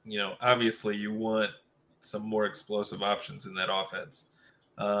obviously you want some more explosive options in that offense.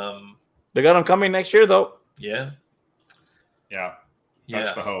 They got him coming next year, though. Yeah.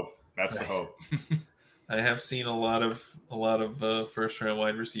 That's the hope. That's the hope. I have seen a lot of first round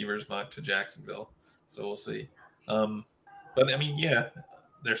wide receivers mocked to Jacksonville, so we'll see. But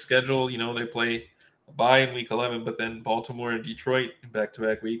their schedule, they play a bye in week 11, but then Baltimore and Detroit in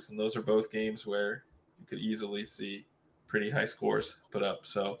back-to-back weeks, and those are both games where you could easily see pretty high scores put up.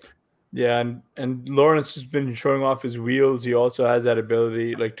 So yeah, and Lawrence has been showing off his wheels. He also has that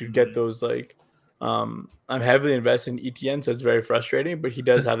ability to get those I'm heavily invested in ETN, so it's very frustrating, but he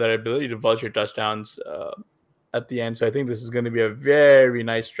does have that ability to vulture touchdowns at the end. So I think this is going to be a very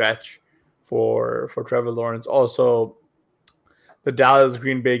nice stretch for Trevor Lawrence. Also, the Dallas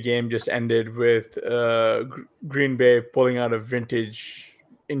Green Bay game just ended with Green Bay pulling out a vintage,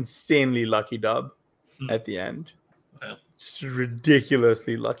 insanely lucky dub at the end. Wow. Just a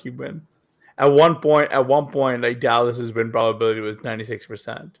ridiculously lucky win. At one point, like Dallas's win probability was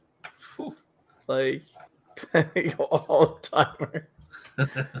 96%. Like all timer.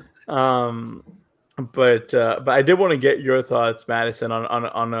 But I did want to get your thoughts, Madison,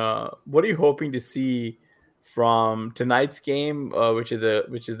 on what are you hoping to see from tonight's game, which is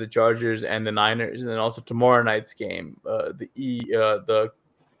the Chargers and the Niners, and then also tomorrow night's game, the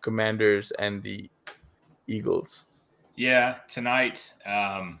Commanders and the Eagles. Yeah, tonight,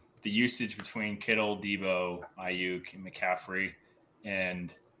 the usage between Kittle, Debo, Ayuk, and McCaffrey,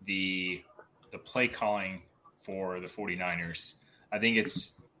 and the play calling for the 49ers. I think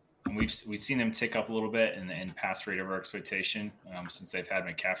we've seen them tick up a little bit in pass rate over expectation since they've had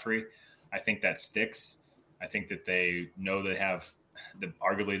McCaffrey. I think that sticks. I think that they know they have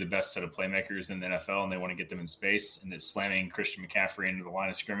arguably the best set of playmakers in the NFL, and they want to get them in space, and that slamming Christian McCaffrey into the line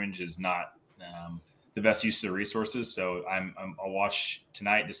of scrimmage is not the best use of the resources. So I'll watch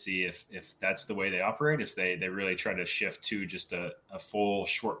tonight to see if that's the way they operate, if they really try to shift to just a full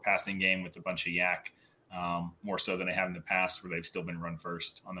short passing game with a bunch of yak, more so than they have in the past where they've still been run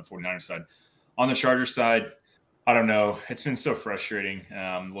first on the 49ers side. On the Chargers side, I don't know. It's been so frustrating.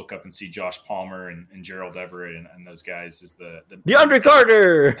 Look up and see Josh Palmer and Gerald Everett and those guys is the DeAndre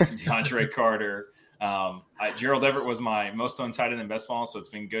Carter. DeAndre Carter. Gerald Everett was my most owned tight end in best ball, so it's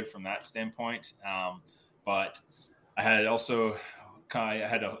been good from that standpoint. But I had a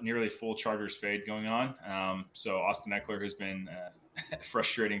nearly full Chargers fade going on. So Austin Eckler has been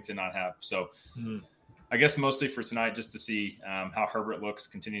frustrating to not have. So I guess mostly for tonight, just to see how Herbert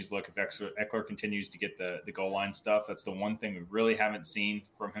continues to look. If Eckler continues to get the goal line stuff, that's the one thing we really haven't seen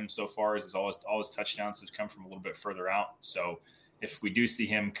from him so far. Is all his touchdowns have come from a little bit further out. So if we do see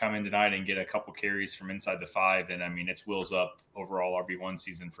him come in tonight and get a couple carries from inside the 5, then it's wheels up overall RB1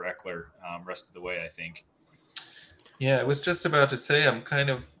 season for Eckler rest of the way, I think. Yeah, I was just about to say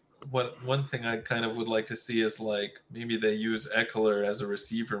one thing I kind of would like to see is like maybe they use Eckler as a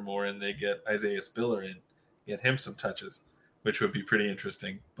receiver more and they get Isaiah Spiller in, get him some touches, which would be pretty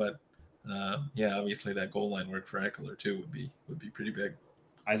interesting. But obviously that goal line work for Eckler too would be pretty big.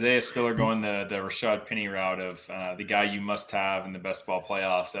 Isaiah Spiller going the Rashad Penny route of the guy you must have in the best ball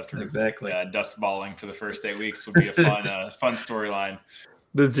playoffs after dust balling for the first 8 weeks would be a fun storyline.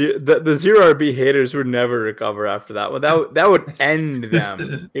 The zero RB haters would never recover after that. Well, that would end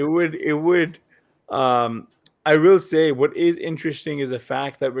them. It would. I will say what is interesting is the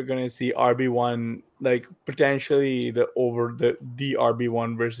fact that we're going to see RB1 like potentially the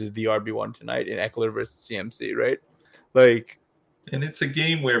RB1 versus the RB1 tonight in Eckler versus CMC, right? Like, and it's a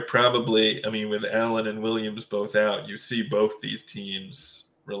game where probably, with Allen and Williams both out, you see both these teams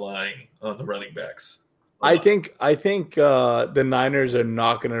relying on the running backs. I think the Niners are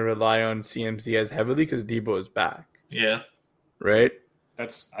not going to rely on CMC as heavily because Debo is back. Yeah. Right?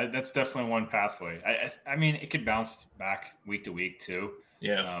 That's definitely one pathway. It could bounce back week to week too.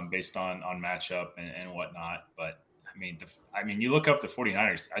 Yeah. Based on matchup and whatnot. But you look up the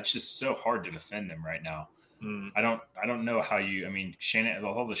 49ers, it's just so hard to defend them right now. I don't know how Shanahan,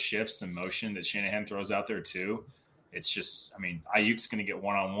 all the shifts and motion that Shanahan throws out there too. It's just, Ayuk's going to get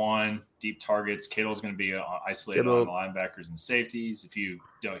one-on-one, deep targets. Kittle's going to be isolated on linebackers and safeties. If you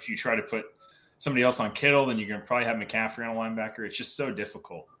try to put somebody else on Kittle, then you're going to probably have McCaffrey on a linebacker. It's just so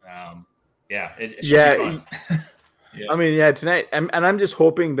difficult. It should be fun. Yeah. Tonight, and I'm just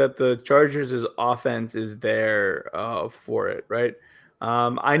hoping that the Chargers' offense is there for it, right?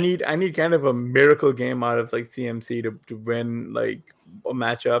 I need kind of a miracle game out of like CMC to win like a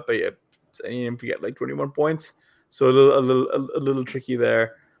matchup. I need him to get like 21 points. So a little tricky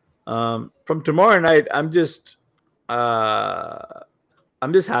there. From tomorrow night, I'm just happy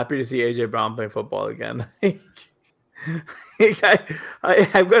to see AJ Brown play football again.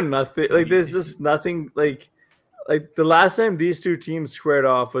 I've got nothing. Like there's just nothing. Like the last time these two teams squared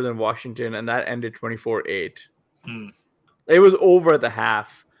off was in Washington, and that ended 24-8. It was over at the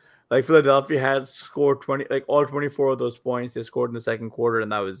half. Like Philadelphia had scored 20, like all 24 of those points they scored in the second quarter,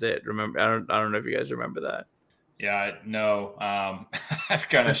 and that was it. Remember? I don't know if you guys remember that. Yeah, no. I've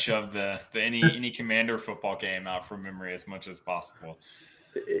kind of shoved the any Commander football game out from memory as much as possible.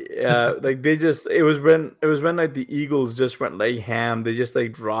 Yeah, like it was when like the Eagles just went like ham. They just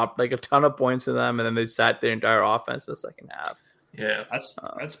like dropped like a ton of points to them, and then they sat their entire offense in the second half. Yeah, that's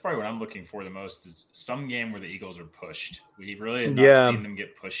probably what I'm looking for the most is some game where the Eagles are pushed. We really have not seen them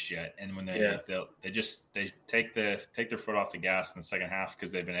get pushed yet, and when they take their foot off the gas in the second half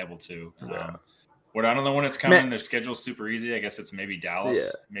because they've been able to. What I don't know when it's coming. Their schedule's super easy. I guess it's maybe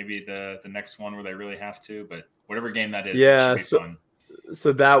Dallas, maybe the next one where they really have to. But whatever game that is, that should be fun.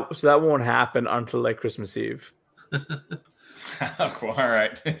 So that won't happen until like Christmas Eve. Cool. All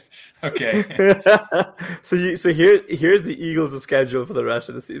right. Okay. So here's the Eagles' schedule for the rest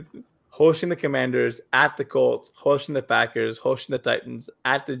of the season: hosting the Commanders, at the Colts, hosting the Packers, hosting the Titans,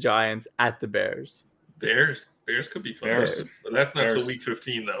 at the Giants, at the Bears. Bears could be fun. But that's not till week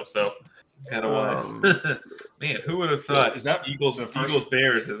 15 though. So kind of why. Man, who would have thought? Is that Eagles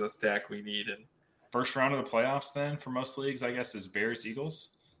Bears is a stack we need? And first round of the playoffs then for most leagues, I guess, is Bears Eagles.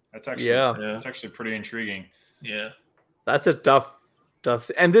 That's actually that's actually pretty intriguing. Yeah. That's a tough,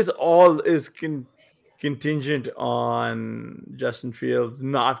 and this all is contingent on Justin Fields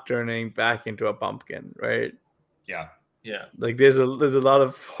not turning back into a pumpkin, right? Yeah. Like there's a lot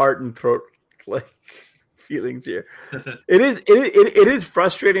of heart and throat like feelings here. It is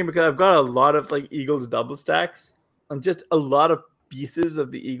frustrating because I've got a lot of like Eagles double stacks and just a lot of pieces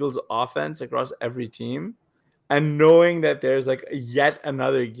of the Eagles offense across every team, and knowing that there's like yet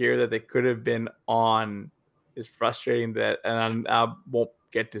another gear that they could have been on is frustrating. That and I won't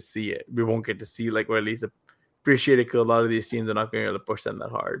get to see it. We won't get to see or at least appreciate it because a lot of these teams are not going to be able to push them that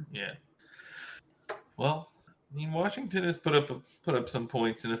hard. Yeah. Well, I mean, Washington has put up some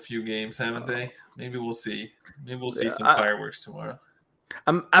points in a few games, haven't they? Maybe we'll see. Maybe we'll see some fireworks tomorrow.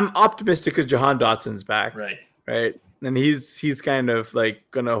 I'm optimistic because Jahan Dotson's back. Right. And he's kind of like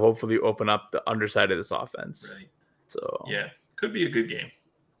gonna hopefully open up the underside of this offense. Right. So yeah, could be a good game.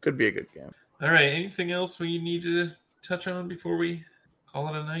 All right. Anything else we need to touch on before we call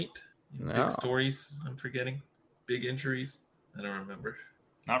it a night? No. Big stories I'm forgetting. Big injuries. I don't remember.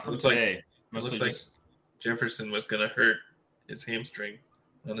 Not from today. Mostly just Jefferson was gonna hurt his hamstring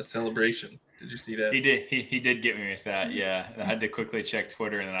on a celebration. Did you see that? He did. He did get me with that. Yeah, I had to quickly check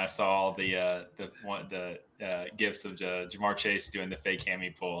Twitter, and then I saw all the gifs of Jamar Chase doing the fake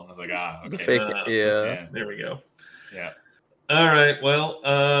hammy pull, and I was like, okay. The fake, yeah. There we go. Yeah. All right. Well,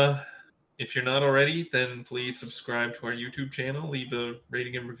 if you're not already, then please subscribe to our YouTube channel. Leave a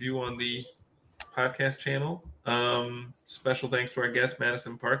rating and review on the podcast channel. Special thanks to our guest,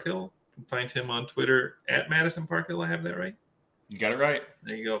 Madison Parkhill. You can find him on Twitter at Madison Parkhill. I have that right? You got it right.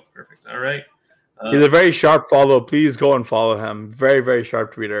 There you go. Perfect. All right. He's a very sharp follow. Please go and follow him. Very, very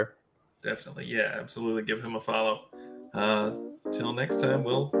sharp tweeter. Definitely. Yeah, absolutely. Give him a follow. Till next time,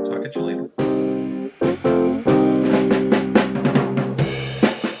 we'll talk at you later.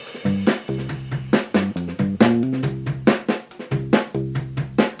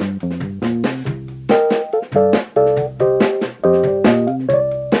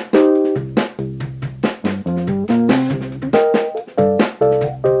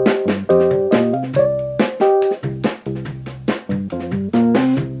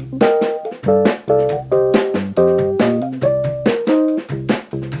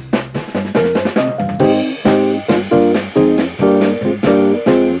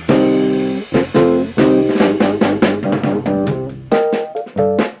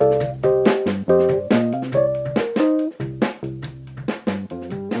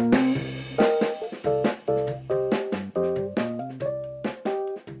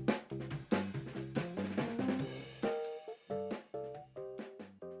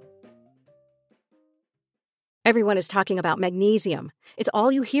 Everyone is talking about magnesium. It's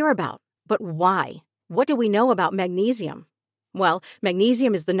all you hear about. But why? What do we know about magnesium? Well,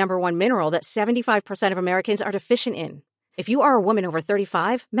 magnesium is the number one mineral that 75% of Americans are deficient in. If you are a woman over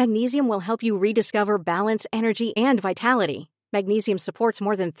 35, magnesium will help you rediscover balance, energy, and vitality. Magnesium supports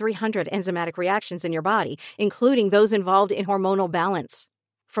more than 300 enzymatic reactions in your body, including those involved in hormonal balance.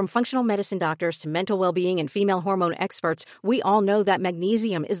 From functional medicine doctors to mental well-being and female hormone experts, we all know that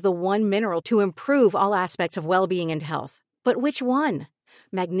magnesium is the one mineral to improve all aspects of well-being and health. But which one?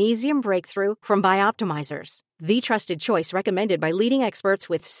 Magnesium Breakthrough from Bioptimizers, the trusted choice recommended by leading experts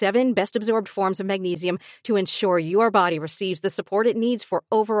with 7 best-absorbed forms of magnesium to ensure your body receives the support it needs for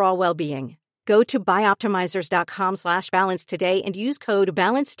overall well-being. Go to bioptimizers.com/balance today and use code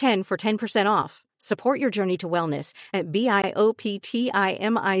BALANCE10 for 10% off. Support your journey to wellness at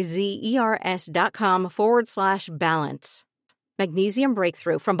bioptimizers.com/balance. Magnesium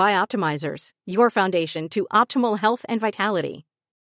Breakthrough from Bioptimizers, your foundation to optimal health and vitality.